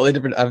something totally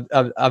different.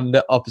 I'm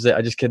the opposite.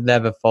 I just can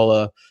never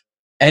follow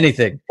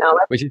anything,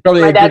 which is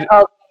probably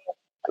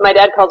my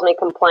dad calls me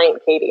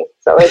compliant Katie,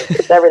 so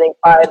it's everything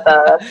by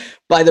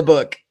the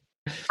book.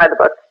 By the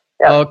book.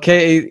 Yeah. Oh,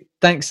 Katie,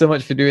 thanks so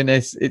much for doing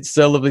this. It's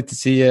so lovely to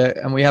see you,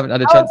 and we haven't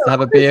had a chance to have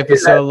a beer for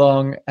so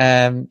long.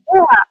 And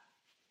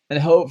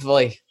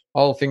hopefully,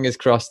 all fingers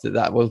crossed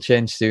that will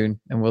change soon,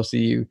 and we'll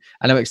see you.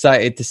 And I'm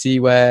excited to see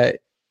where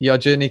your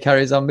journey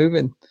carries on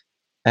moving.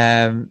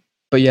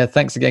 But yeah,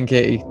 thanks again,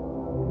 Katie.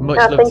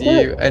 Much love to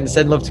you, and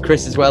send love to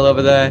Chris as well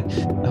over there.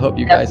 I hope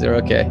you guys are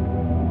okay.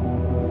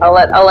 I'll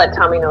let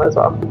Tommy know as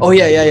well. Oh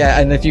yeah.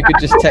 And if you could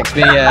just text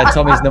me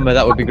Tommy's number,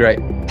 that would be great.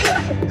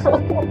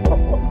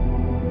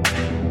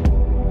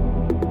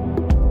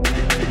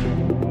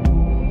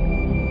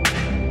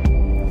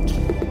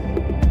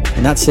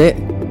 And that's it.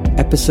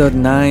 Episode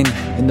 9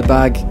 in the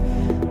bag.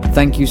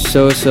 Thank you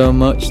so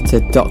much to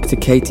Dr.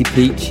 Katie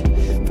Peach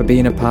for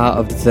being a part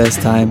of the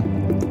Thirst Time.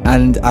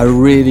 And I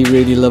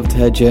really loved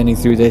her journey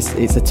through this.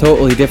 It's a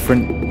totally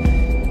different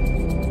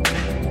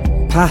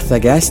path, I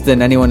guess,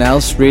 than anyone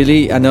else,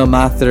 really. I know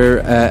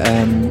Martha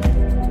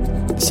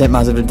St.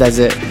 Mars of the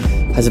Desert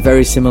has a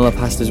very similar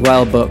past as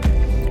well, but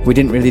we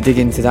didn't really dig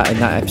into that in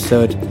that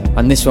episode.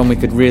 On this one, we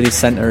could really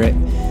centre it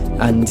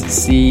and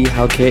see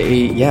how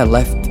Katie,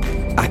 left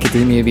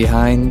academia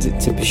behind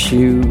to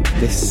pursue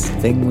this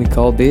thing we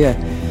call beer.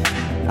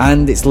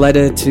 And it's led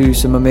her to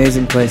some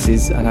amazing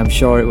places, and I'm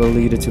sure it will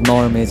lead her to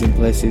more amazing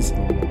places.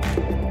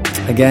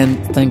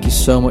 Again, thank you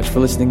so much for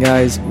listening,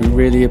 guys. We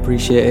really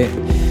appreciate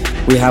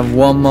it. We have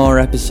one more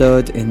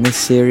episode in this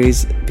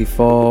series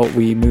before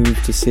we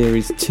move to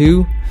series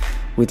 2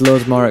 with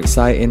loads more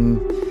exciting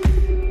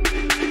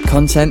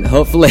content,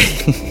 hopefully.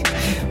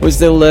 We're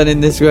still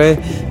learning this way,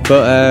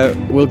 but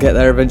we'll get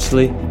there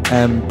eventually.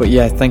 But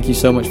yeah, thank you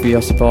so much for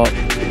your support.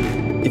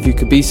 If you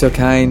could be so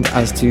kind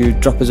as to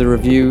drop us a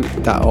review,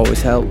 that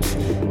always helps.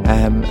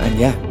 And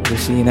yeah, we'll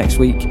see you next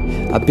week.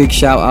 A big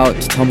shout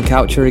out to Tom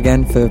Coucher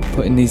again for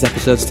putting these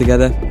episodes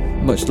together.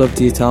 Much love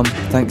to you, Tom.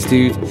 Thanks,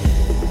 dude.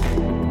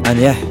 And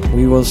yeah,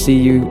 we will see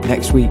you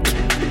next week.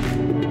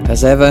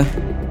 As ever,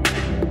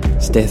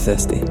 stay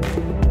thirsty.